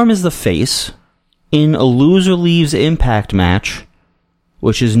 James Storm is the face in a Loser Leaves Impact match,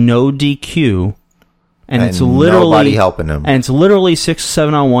 which is no DQ, and it's literally nobody helping him. And it's literally 6 or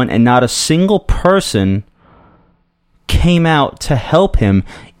 7 on 1, and not a single person came out to help him,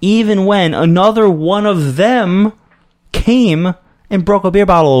 even when another one of them came and broke a beer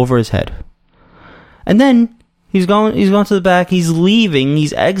bottle over his head. And then he's going to the back, he's leaving,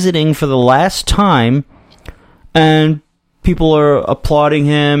 he's exiting for the last time, and people are applauding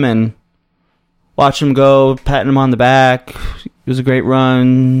him and watching him go, patting him on the back. It was a great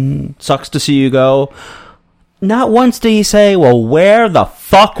run. Sucks to see you go. Not once did he say, well, where the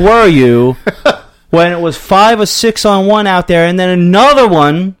fuck were you when it was 5 or 6 on 1 out there, and then another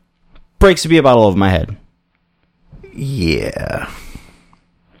one breaks a beer bottle over my head. Yeah.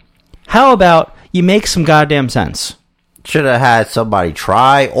 How about you make some goddamn sense? Should have had somebody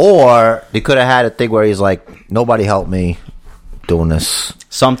try, or they could have had a thing where he's like, nobody helped me doing this.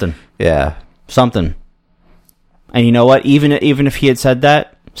 Something. Yeah. Something. And you know what? Even if he had said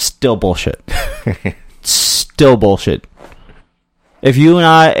that, still bullshit. Still bullshit. If you and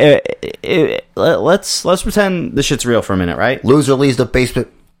I, let's pretend this shit's real for a minute, right? Loser leaves the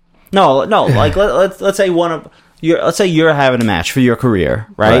basement. No. Like let's say let's say you're having a match for your career,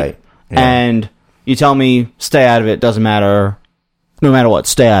 right? Yeah. And you tell me stay out of it. Doesn't matter. No matter what,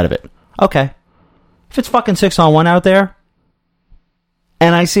 stay out of it. Okay. If it's fucking 6 on 1 out there,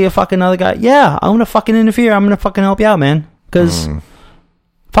 and I see a fucking other guy, yeah, I'm gonna fucking interfere. I'm gonna fucking help you out, man. Because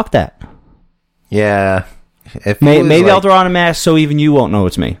fuck that. Yeah. Maybe I'll throw on a mask so even you won't know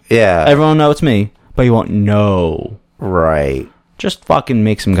it's me. Yeah. Everyone will know it's me, but you won't know. Right. Just fucking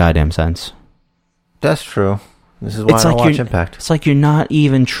make some goddamn sense. That's true. This is why I don't watch Impact. It's like you're not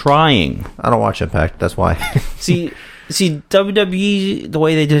even trying. I don't watch Impact. That's why. See, WWE, the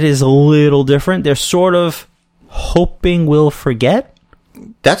way they did it is a little different. They're sort of hoping we'll forget.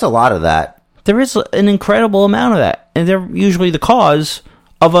 That's a lot of that. There is an incredible amount of that. And they're usually the cause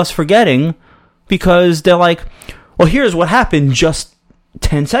of us forgetting because they're like, well, here's what happened just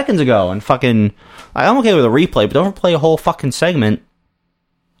 10 seconds ago. And fucking, I'm okay with a replay, but don't play a whole fucking segment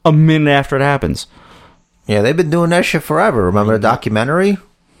a minute after it happens. Yeah, they've been doing that shit forever. Remember the documentary?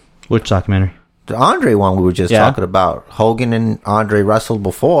 Which documentary? The Andre one we were just talking about. Hogan and Andre wrestled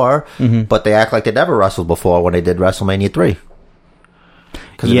before, but they act like they never wrestled before when they did WrestleMania 3.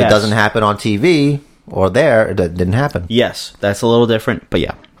 Because if it doesn't happen on TV or there, it didn't happen. Yes, that's a little different, but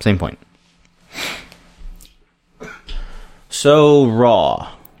yeah, same point. So,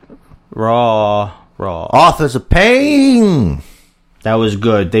 Raw. Authors of Pain! That was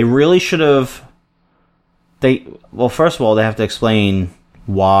good. They really should have... Well, first of all, they have to explain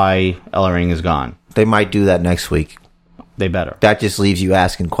why Ellering is gone. They might do that next week. They better. That just leaves you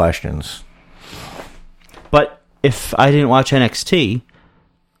asking questions. But if I didn't watch NXT,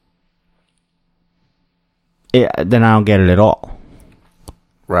 then I don't get it at all.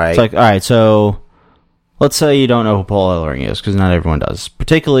 Right. It's like, all right, so let's say you don't know who Paul Ellering is, because not everyone does.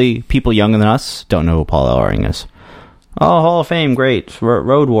 Particularly people younger than us don't know who Paul Ellering is. Oh, Hall of Fame, great.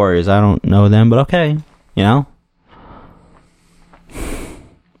 Road Warriors, I don't know them, but okay. You know?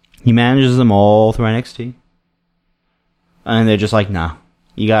 He manages them all through NXT. And they're just like, nah,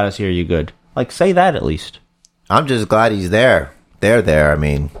 you got us here, you good. Like, say that at least. I'm just glad he's there. They're there, I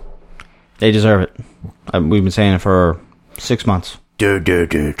mean. They deserve it. We've been saying it for 6 months. This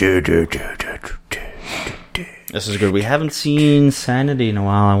is good. We haven't seen Sanity in a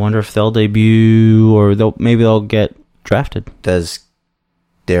while. I wonder if they'll debut or maybe they'll get drafted. Does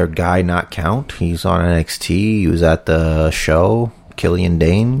their guy not count? He's on NXT. He was at the show. Killian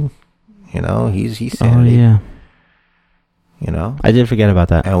Dane. You know, he's Sanity. Oh, yeah. You know? I did forget about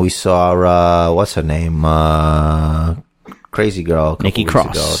that. And we saw, what's her name? Crazy Girl. Nikki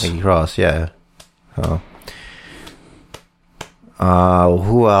Cross. Nikki Cross, yeah.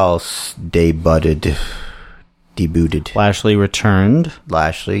 Who else debuted? Lashley returned.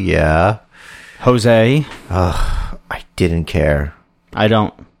 Lashley, yeah. Jose. I didn't care. I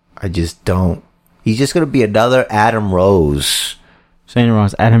don't. I just don't. He's just going to be another Adam Rose. Saying it wrong.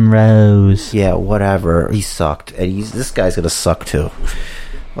 It's Adam Rose. Yeah, whatever. He sucked. And this guy's going to suck too.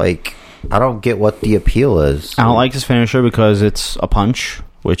 Like, I don't get what the appeal is. I don't like his finisher because it's a punch,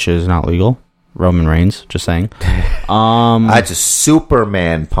 which is not legal. Roman Reigns, just saying. It's a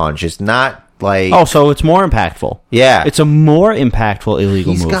Superman punch. It's not like... Oh, so it's more impactful. Yeah. It's a more impactful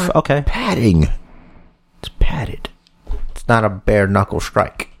illegal He's move. Got okay. padding. It's padded. It's not a bare knuckle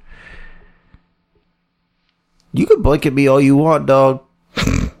strike. You can blink at me all you want, dog.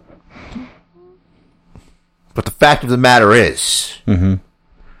 But the fact of the matter is...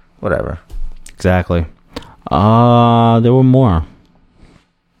 Whatever. Exactly. There were more.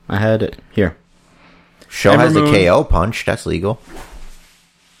 I had it here. Show has the KO punch. That's legal.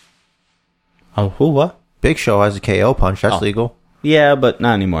 Oh, who? What? Big Show has a KO punch. That's legal. Yeah, but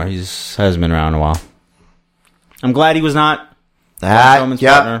not anymore. Hasn't been around a while. I'm glad he was not Roman's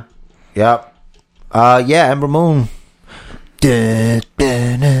partner. Yep. Yeah, Ember Moon.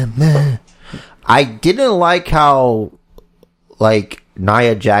 I didn't like how,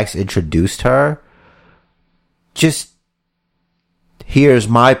 Nia Jax introduced her. Just, here's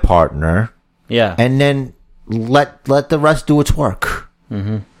my partner. Yeah. And then let the rest do its work.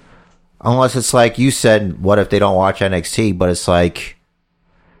 Unless it's like you said, what if they don't watch NXT? But it's like...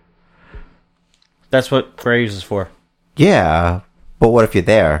 That's what Graves is for. Yeah, but what if you're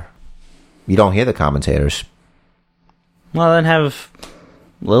there? You don't hear the commentators. Well, then have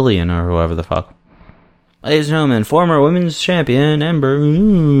Lillian or whoever the fuck. Ladies and gentlemen, former women's champion, Ember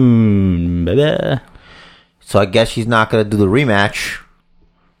Moon. So I guess she's not going to do the rematch.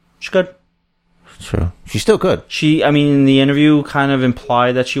 She's good. True. She's still good. In the interview kind of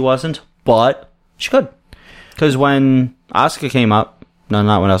implied that she wasn't, but she's good. Because when Auska came up, no,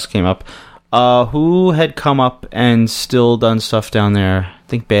 not when Auska came up, who had come up and still done stuff down there? I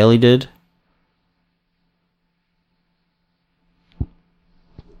think Bayley did.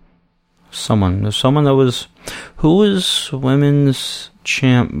 There's someone that was... Who was women's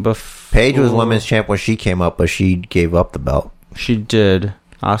champ before? Paige was women's champ when she came up, but she gave up the belt. She did.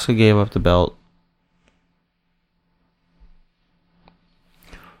 Auska gave up the belt.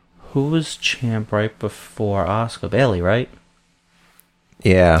 Who was champ right before Auska? Bayley, right?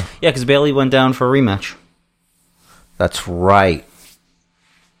 Yeah. Yeah, because Bayley went down for a rematch. That's right.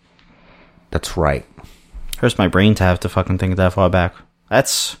 Hurts my brain to have to fucking think that far back.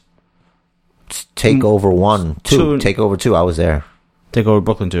 That's... Takeover 1, 2. Takeover 2, I was there. Takeover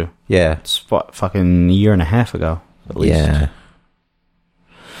Brooklyn 2. Yeah. It's what, fucking a year and a half ago, at least. Yeah.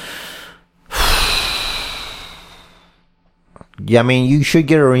 Yeah, you should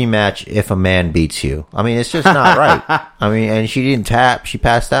get a rematch if a man beats you. It's just not right. And she didn't tap. She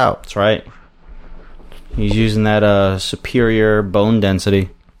passed out. That's right. He's using that superior bone density.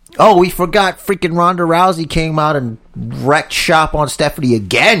 Oh, we forgot freaking Ronda Rousey came out and wrecked shop on Stephanie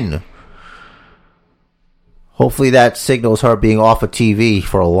again. Hopefully that signals her being off of TV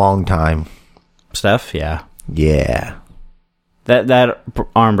for a long time. Steph, yeah. Yeah. That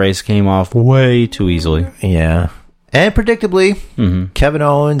arm brace came off way too easily. Yeah. And predictably, Kevin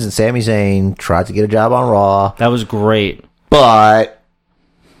Owens and Sami Zayn tried to get a job on Raw. That was great. But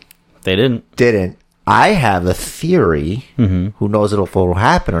they didn't. I have a theory. Who knows if it'll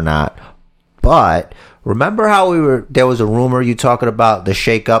happen or not. But remember how there was a rumor you talking about the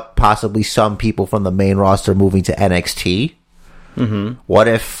shakeup, possibly some people from the main roster moving to NXT? What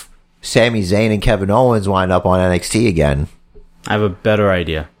if Sami Zayn and Kevin Owens wind up on NXT again? I have a better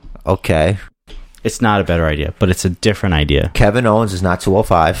idea. Okay. It's not a better idea, but it's a different idea. Kevin Owens is not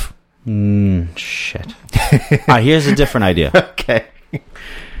 205. Shit. All right, here's a different idea. Okay.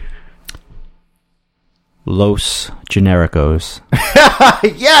 Los Genericos.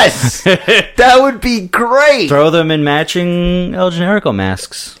 Yes! That would be great! Throw them in matching El Generico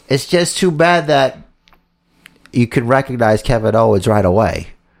masks. It's just too bad that you could recognize Kevin Owens right away.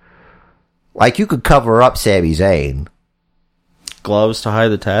 Like, you could cover up Sami Zayn. Gloves to hide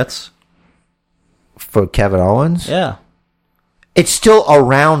the tats? For Kevin Owens? Yeah. It's still a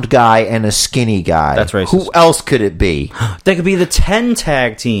round guy and a skinny guy. That's racist. Who else could it be? They could be the 10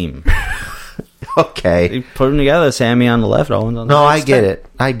 tag team. Okay. They put them together, Sammy on the left, Owens on the right. No, I get it.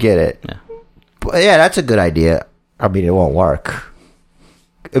 I get it. Yeah. But yeah, that's a good idea. I mean, it won't work.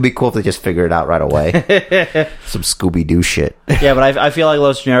 It'd be cool if they just figure it out right away. Some Scooby-Doo shit. Yeah, but I feel like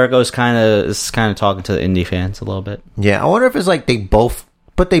Los Genericos is kind of talking to the indie fans a little bit. Yeah, I wonder if it's like they both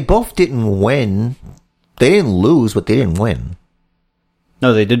didn't win. They didn't lose, but they didn't win.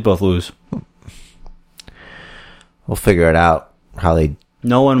 No, they did both lose. We'll figure it out. How they...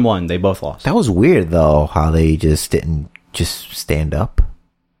 No one won. They both lost. That was weird, though, how they just didn't just stand up.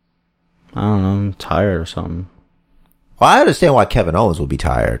 I don't know. I'm tired or something. Well, I understand why Kevin Owens would be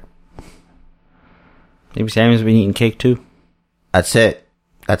tired. Maybe Sammy's been eating cake, too. That's it.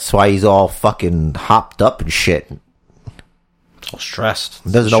 That's why he's all fucking hopped up and shit. All stressed.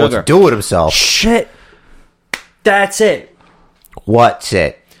 Doesn't know what to do with himself. Shit. That's it. What's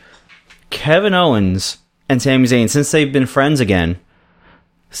it? Kevin Owens and Sami Zayn, since they've been friends again,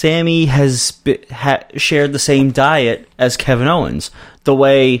 Sammy has shared the same diet as Kevin Owens. The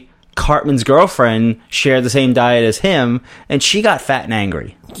way Cartman's girlfriend shared the same diet as him, and she got fat and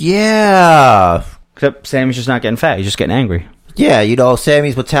angry. Yeah. Except Sammy's just not getting fat. He's just getting angry. Yeah,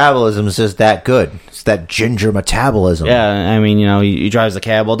 Sammy's metabolism is just that good. It's that ginger metabolism. Yeah, I mean, he drives the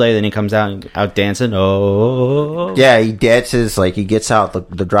cab all day, then he comes out dancing. Oh. Yeah, he dances, like he gets out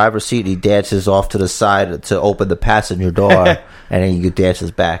the driver's seat, and he dances off to the side to open the passenger door, and then he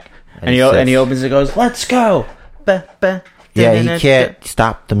dances back. And he opens it and goes, "Let's go." Yeah, he can't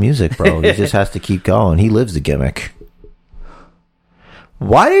stop the music, bro. He just has to keep going. He lives the gimmick.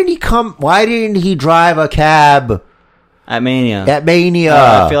 Why didn't he drive a cab at Mania?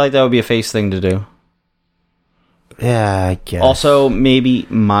 I feel like that would be a face thing to do. Yeah, I guess. Also, maybe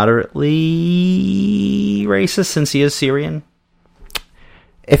moderately racist since he is Syrian.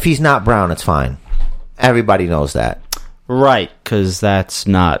 If he's not brown, it's fine. Everybody knows that. Right, because that's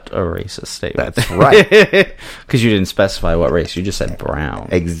not a racist statement. That's right. Because you didn't specify what race. You just said brown.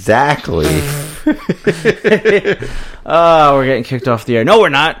 Exactly. Oh, we're getting kicked off the air. No, we're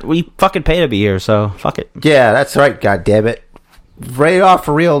not. We fucking pay to be here, so fuck it. Yeah, that's right, goddammit. Right off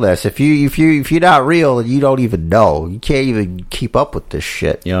for realness. If you're not real, then you don't even know. You can't even keep up with this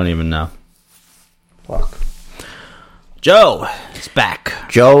shit. You don't even know. Fuck. Joe is back.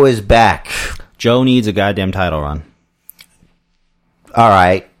 Joe is back. Joe needs a goddamn title run. All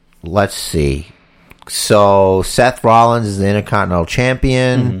right, let's see. So Seth Rollins is the Intercontinental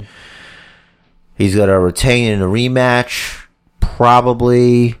Champion. He's going to retain in a rematch,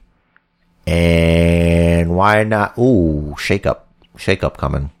 probably. And why not? Ooh, shake-up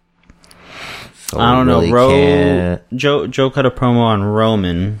coming. So I don't know. Joe cut a promo on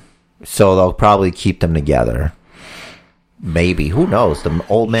Roman. So they'll probably keep them together. Maybe. Who knows? The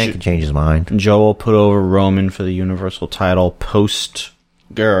old man can change his mind. Joe will put over Roman for the Universal title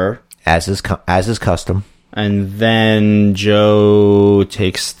post-Gur. As is custom. And then Joe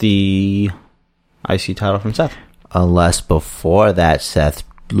takes the IC title from Seth. Unless before that Seth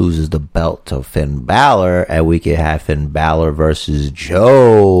loses the belt to Finn Balor, and we could have Finn Balor versus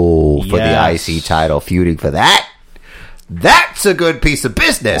Joe for the IC title, feuding for that. That's a good piece of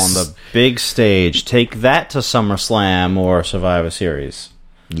business. On the big stage. Take that to SummerSlam or Survivor Series.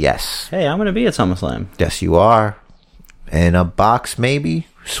 Yes. Hey, I'm going to be at SummerSlam. Yes, you are. In a box, maybe?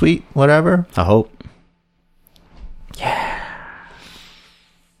 Sweet, whatever. I hope. Yeah.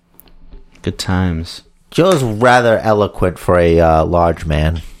 Good times. Joe's rather eloquent for a large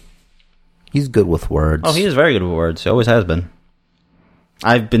man. He's good with words. Oh, he is very good with words. He always has been.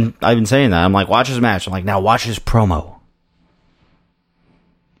 I've been saying that. I'm like, watch his match. I'm like, now watch his promo.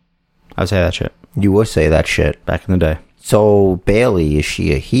 I would say that shit. You would say that shit. Back in the day. So, Bayley, is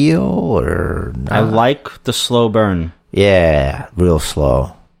she a heel or not? I like the slow burn. Yeah, real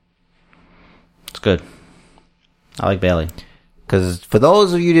slow. It's good. I like Bayley. Because for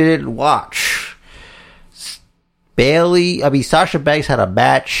those of you that didn't watch, Sasha Banks had a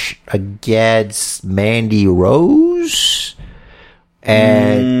match against Mandy Rose.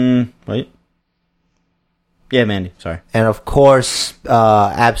 And wait. Yeah, Mandy. Sorry. And of course,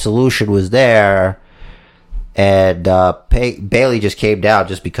 Absolution was there. And Bayley just came down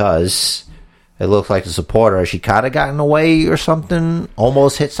just because it looked like the supporter. She kind of got in the way or something.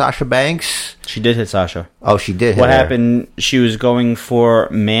 Almost hit Sasha Banks. She did hit Sasha. Oh, she did hit What her. happened, she was going for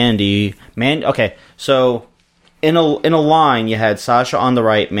Mandy. Okay, so in a line, you had Sasha on the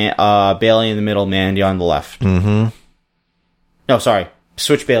right, Bayley in the middle, Mandy on the left. Mm-hmm. No, sorry.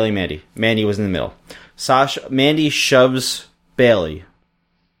 Switch Bayley, Mandy. Mandy was in the middle. Mandy shoves Bayley.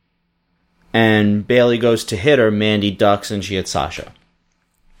 And Bayley goes to hit her. Mandy ducks and she hits Sasha.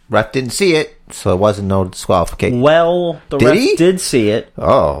 Ref didn't see it, so it wasn't no disqualification. Well, the ref did see it.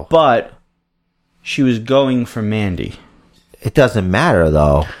 Oh. But she was going for Mandy. It doesn't matter,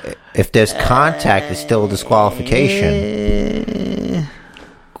 though. If there's contact, it's still a disqualification.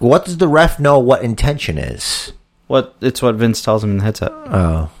 What does the ref know what intention is? It's what Vince tells him in the headset.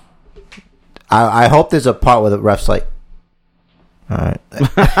 Oh. I hope there's a part where the ref's like, all right.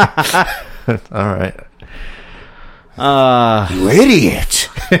 All right. You idiot.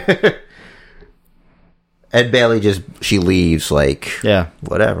 And Bayley she leaves like, yeah,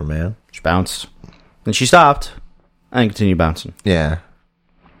 whatever, man. She bounced. Then she stopped and continued bouncing. Yeah.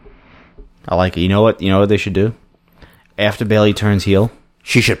 I like it. You know what they should do? After Bayley turns heel,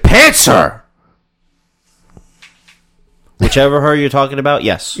 she should pants her. Whichever her you're talking about,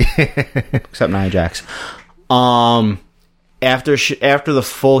 yes. Except Nia Jax. After the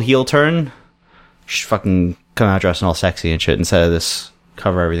full heel turn, she fucking come out dressing all sexy and shit instead of this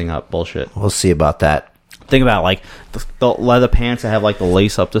cover everything up bullshit. We'll see about that. Think about like the leather pants that have like the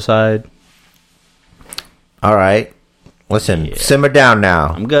lace up the side. All right. Listen, simmer down now.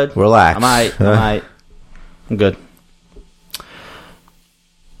 I'm good. Relax. I'm good.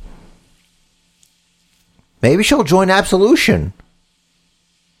 Maybe she'll join Absolution.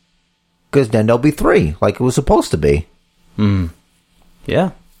 Because then there'll be 3, like it was supposed to be.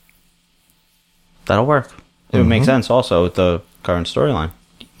 Yeah. That'll work. It would make sense also with the current storyline.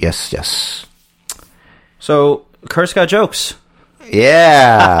 Yes. So, Kurt's got jokes.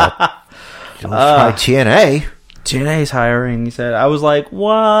 Yeah. Try TNA. TNA's hiring, he said. I was like,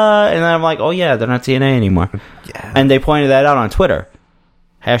 what? And then I'm like, oh yeah, they're not TNA anymore. Yeah. And they pointed that out on Twitter.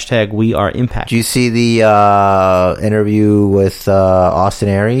 # We Are Impact. Do you see the interview with Austin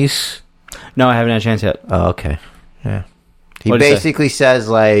Aries? No, I haven't had a chance yet. Oh, okay. Yeah. He basically says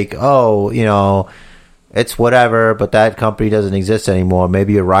like, oh, it's whatever, but that company doesn't exist anymore.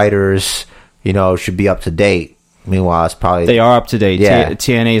 Maybe your writers, should be up to date. Meanwhile, it's probably... They are up to date. Yeah.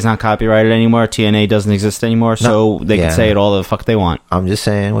 TNA is not copyrighted anymore. TNA doesn't exist anymore, so they can say it all the fuck they want. I'm just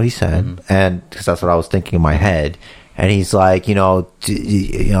saying what he said, and because that's what I was thinking in my head. And he's like,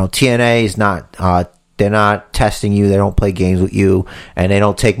 TNA is not... they're not testing you. They don't play games with you, and they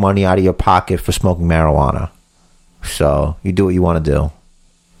don't take money out of your pocket for smoking marijuana. So you do what you want to do.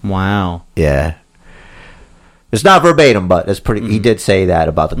 Wow. Yeah. It's not verbatim, but it's pretty. He did say that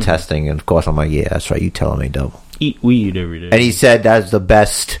about the testing, and of course, I'm like, yeah, that's right. You telling me, double. Eat weed every day. And he said that's the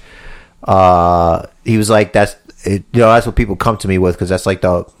best. He was like, that's what people come to me with because that's like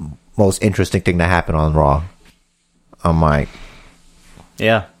the most interesting thing that happened on Raw. I'm like,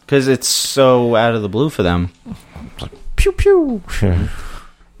 yeah, because it's so out of the blue for them. Like, pew pew.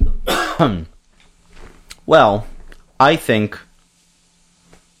 Well, I think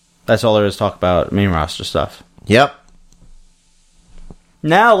that's all there is to talk about main roster stuff. Yep.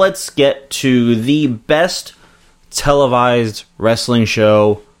 Now let's get to the best televised wrestling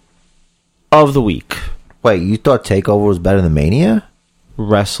show of the week. Wait, you thought TakeOver was better than Mania?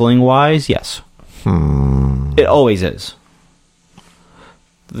 Wrestling-wise, yes. It always is.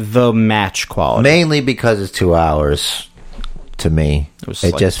 The match quality. Mainly because it's 2 hours to me. It was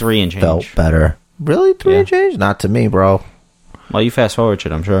like just 3 and change. Felt better. Really? 3 and change? Not to me, bro. Well, you fast forward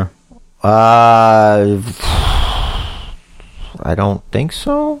shit, I'm sure. I don't think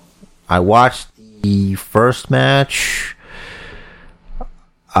so. I watched the first match.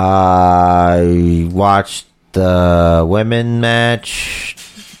 I watched the women match.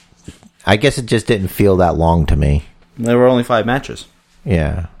 I guess it just didn't feel that long to me. There were only 5 matches.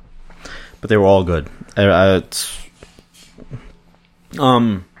 Yeah. but they were all good. So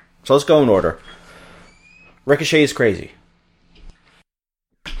let's go in order. Ricochet is crazy.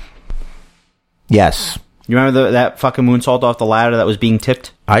 Yes. You remember that fucking moonsault off the ladder that was being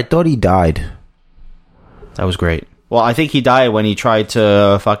tipped? I thought he died. That was great. Well, I think he died when he tried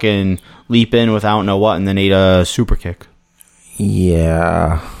to fucking leap in with I don't know what and then ate a super kick.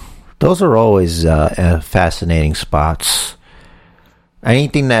 Yeah. Those are always fascinating spots.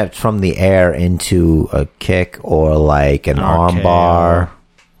 Anything that's from the air into a kick or like an armbar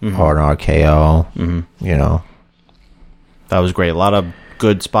or an RKO, you know. That was great. A lot of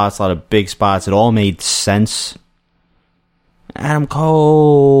good spots, a lot of big spots. It all made sense. Adam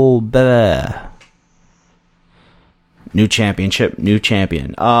Cole, baby. New championship, new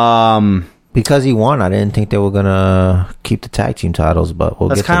champion. Because he won, I didn't think they were going to keep the tag team titles, but we'll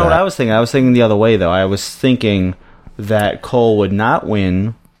get to that. That's kind of what I was thinking. I was thinking the other way, though. I was thinking that Cole would not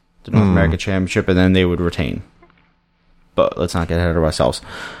win the North American Championship, and then they would retain. But let's not get ahead of ourselves.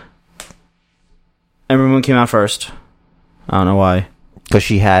 Everyone came out first. I don't know why. Because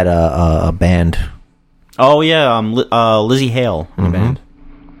she had a band. Oh, yeah. Lizzie Hale in the band.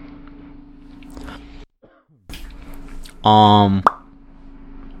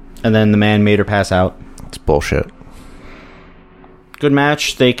 And then the man made her pass out. It's bullshit. Good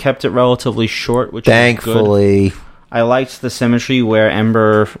match. They kept it relatively short, which thankfully was good. I liked the symmetry where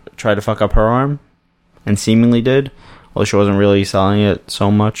Ember tried to fuck up her arm, and seemingly did. Well, she wasn't really selling it so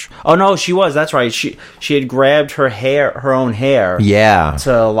much. Oh no, she was. That's right. She had grabbed her own hair. Yeah.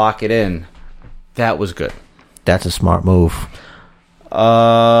 To lock it in. That was good. That's a smart move.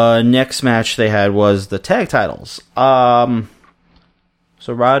 Next match they had was the tag titles.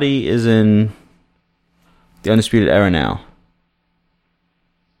 So Roddy is in the Undisputed Era now.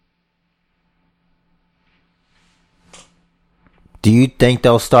 Do you think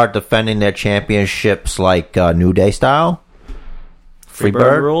they'll start defending their championships like New Day style?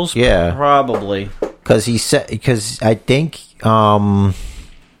 Freebird rules? Yeah. Probably. Because I think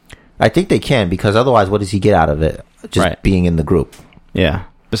they can, because otherwise what does he get out of it? Just being in the group. Yeah.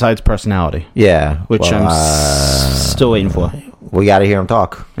 Besides personality. Yeah. Which I'm still waiting for. We got to hear him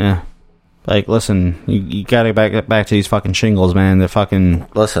talk. Yeah. Like, listen, you got to get back to these fucking shingles, man. They're fucking...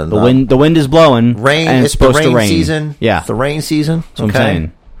 Listen. The wind is blowing. Rain. And it's supposed the rain to rain. Season. Yeah. It's the rain season. That's what I'm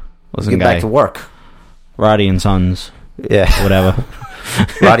saying. Listen, get back to work. Roddy and Sons. Yeah. Whatever.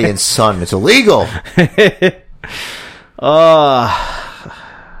 Roddy and Son. It's illegal. I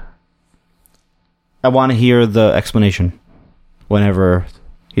want to hear the explanation whenever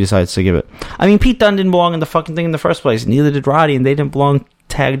he decides to give it. I mean, Pete Dunne didn't belong in the fucking thing in the first place. Neither did Roddy, and they didn't belong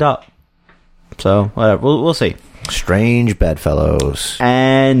tagged up. So, whatever. We'll see. Strange bedfellows.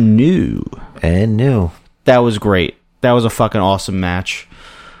 And new. That was great. That was a fucking awesome match.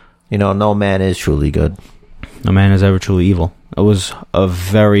 You know, no man is truly good. No man is ever truly evil. It was a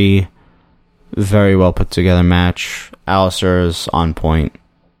very, very well put together match. Alistair's on point.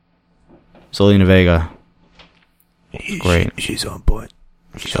 Zelina Vega. Great. She's on point.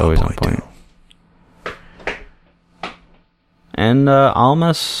 She's always on point. And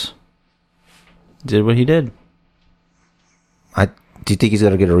Almas did what he did. Do you think he's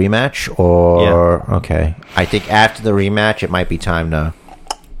going to get a rematch? Or yeah. Okay. I think after the rematch, it might be time to...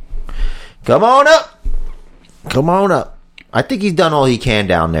 Come on up. I think he's done all he can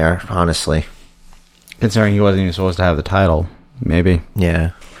down there, honestly. Considering he wasn't even supposed to have the title. Maybe.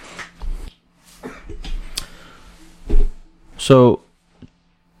 Yeah. So,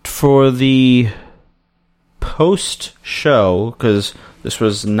 for the post-show, because this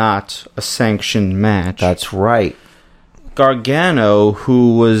was not a sanctioned match. That's right. Gargano,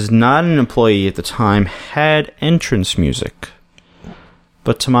 who was not an employee at the time, had entrance music.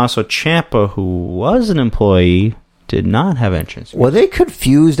 But Tommaso Ciampa, who was an employee, did not have entrance music. Were they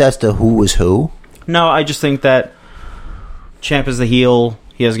confused as to who was who? No, I just think that Ciampa's the heel.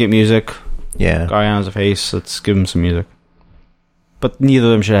 He has to get music. Yeah. Gargano's the face. Let's give him some music. But neither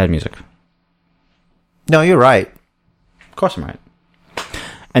of them should have had music. No, you're right. Of course I'm right.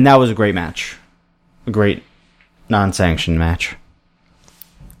 And that was a great match. A great non-sanctioned match.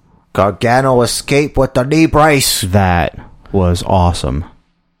 Gargano escaped with the knee brace. That was awesome.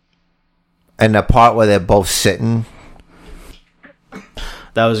 And the part where they're both sitting.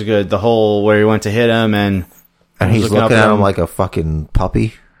 That was good. The whole where he went to hit him and he's looking at him like a fucking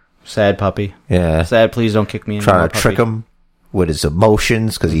puppy. Sad puppy. Yeah. Sad, please don't kick me anymore. Trying to trick him with his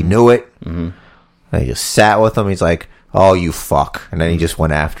emotions because he knew it. Mm-hmm. And he just sat with him. He's like, oh, you fuck. And then he just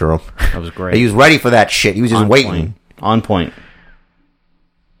went after him. That was great. He was ready for that shit. He was just waiting. On point.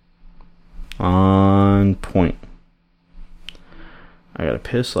 I gotta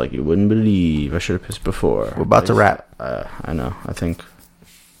piss like you wouldn't believe. I should have pissed before. We're about to wrap. I know. I think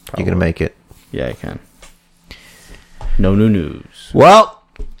you're gonna make it. Yeah, I can. No new news. Well,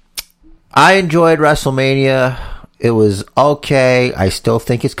 I enjoyed WrestleMania. It was okay. I still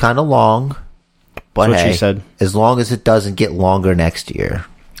think it's kind of long, but That's what hey, she said. As long as it doesn't get longer next year.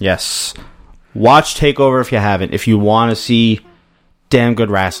 Yes. Watch TakeOver if you haven't. If you want to see damn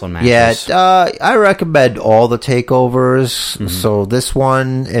good wrestling matches. Yeah, I recommend all the takeovers. Mm-hmm. So this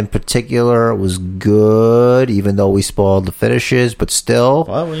one in particular was good, even though we spoiled the finishes, but still.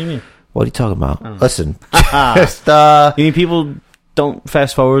 What do you mean? What are you talking about? Listen. You mean people don't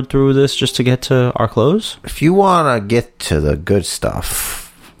fast forward through this just to get to our close? If you want to get to the good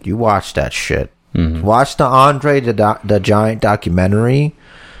stuff, you watch that shit. Mm-hmm. Watch the Andre the Giant documentary.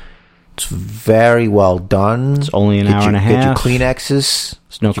 It's very well done. It's only an hour and a half. Get your Kleenexes.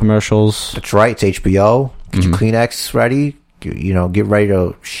 There's no commercials. That's right. It's HBO. Get your Kleenex ready. Get ready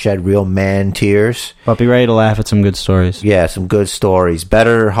to shed real man tears. But be ready to laugh at some good stories. Yeah, some good stories.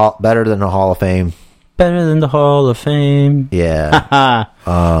 Better than the Hall of Fame. Better than the Hall of Fame. Yeah.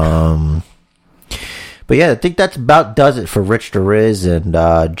 But yeah, I think that's about does it for Rich the Riz and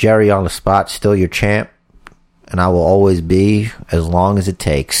Jerry on the spot. Still your champ, and I will always be as long as it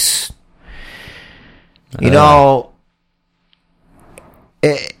takes. Normally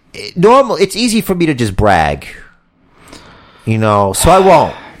it's easy for me to just brag. So I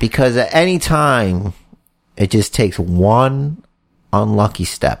won't, because at any time it just takes one unlucky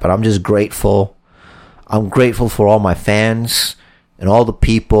step, and I'm just grateful. I'm grateful for all my fans and all the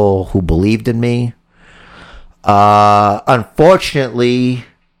people who believed in me. Unfortunately,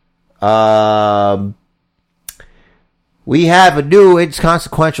 we have a new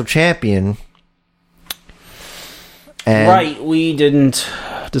inconsequential champion. And right, we didn't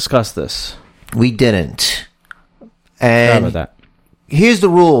discuss this. We didn't. And how about that? Here's the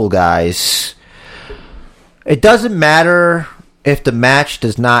rule, guys. It doesn't matter if the match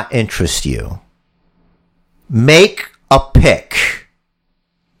does not interest you. Make a pick.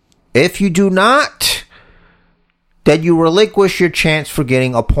 If you do not, then you relinquish your chance for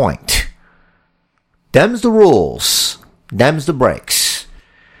getting a point. Them's the rules. Them's the breaks.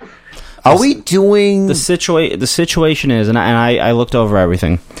 Are we doing... The situation is, and I looked over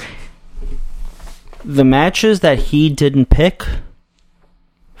everything. The matches that he didn't pick,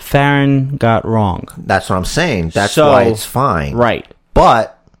 Farron got wrong. That's what I'm saying. That's why it's fine. Right.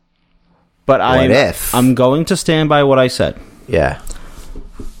 But I'm going to stand by what I said. Yeah.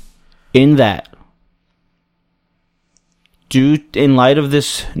 In that, in light of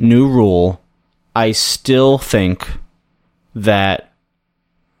this new rule, I still think that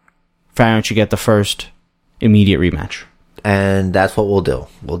Farron should get the first immediate rematch. And that's what we'll do.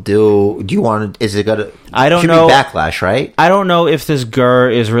 Do you want to... Is it going to... I don't know. Be Backlash, right? I don't know if this GER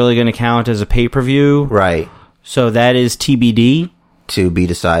is really going to count as a pay-per-view. Right. So that is TBD. To be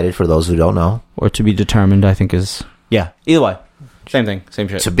decided for those who don't know. Or to be determined, I think is... Yeah, either way. Same thing. Same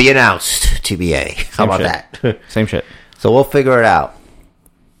shit. To be announced. TBA. How about that? Same shit. So we'll figure it out.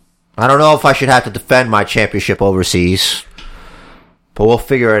 I don't know if I should have to defend my championship overseas. But we'll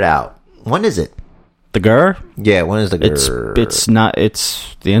figure it out. When is it? The GER? Yeah, when is the GER? It's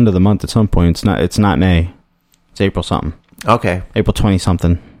the end of the month at some point. It's not May. It's April something. Okay. April 20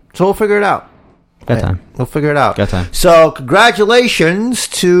 something. So we'll figure it out. Got time. We'll figure it out. Got time. So congratulations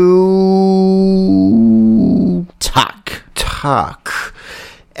to Talk.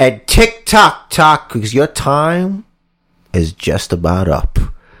 And Talk, because your time is just about up.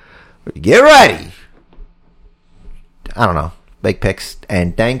 Get ready. I don't know. Make picks,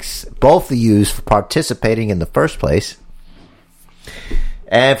 and thanks both of you for participating in the first place.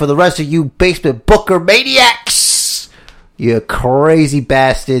 And for the rest of you basement booker maniacs, you crazy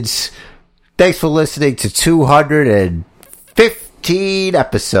bastards, thanks for listening to 215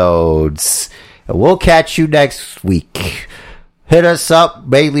 episodes. And we'll catch you next week. Hit us up,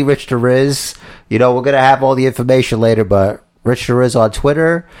 mainly Rich the Riz. We're going to have all the information later, but Rich the Riz on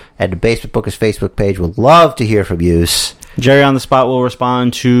Twitter and the Basement Bookers Facebook page would love to hear from you. Jerry on the spot will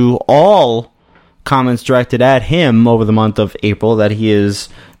respond to all comments directed at him over the month of April that he is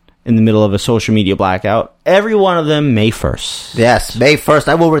in the middle of a social media blackout. Every one of them May 1st. Yes, May 1st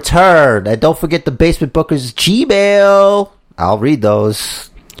I will return. And don't forget the Basement Bookers Gmail. I'll read those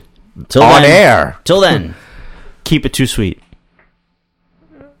on air. Till then, keep it too sweet.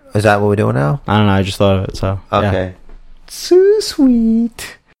 Is that what we're doing now? I don't know. I just thought of it. So okay. Yeah. Too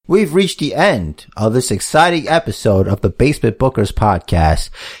sweet. We've reached the end of this exciting episode of the Basement Bookers podcast,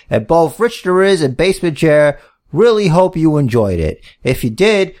 and both Rich the Riz and Basement Jer Really hope you enjoyed it. If you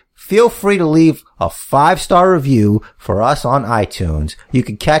did, feel free to leave a 5-star review for us on iTunes. You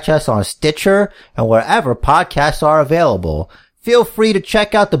can catch us on Stitcher and wherever podcasts are available. Feel free to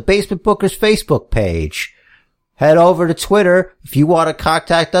check out the Basement Bookers Facebook page. Head over to Twitter. If you want to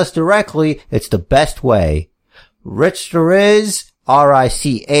contact us directly, it's the best way. Rich the Riz,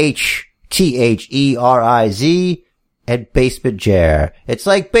 RichTheriz, and Basement Jer. It's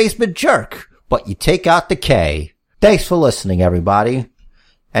like Basement Jerk, but you take out the K. Thanks for listening, everybody.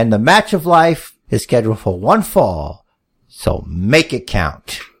 And the match of life is scheduled for one fall, so make it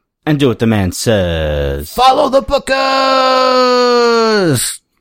count. And do what the man says. Follow the bookers!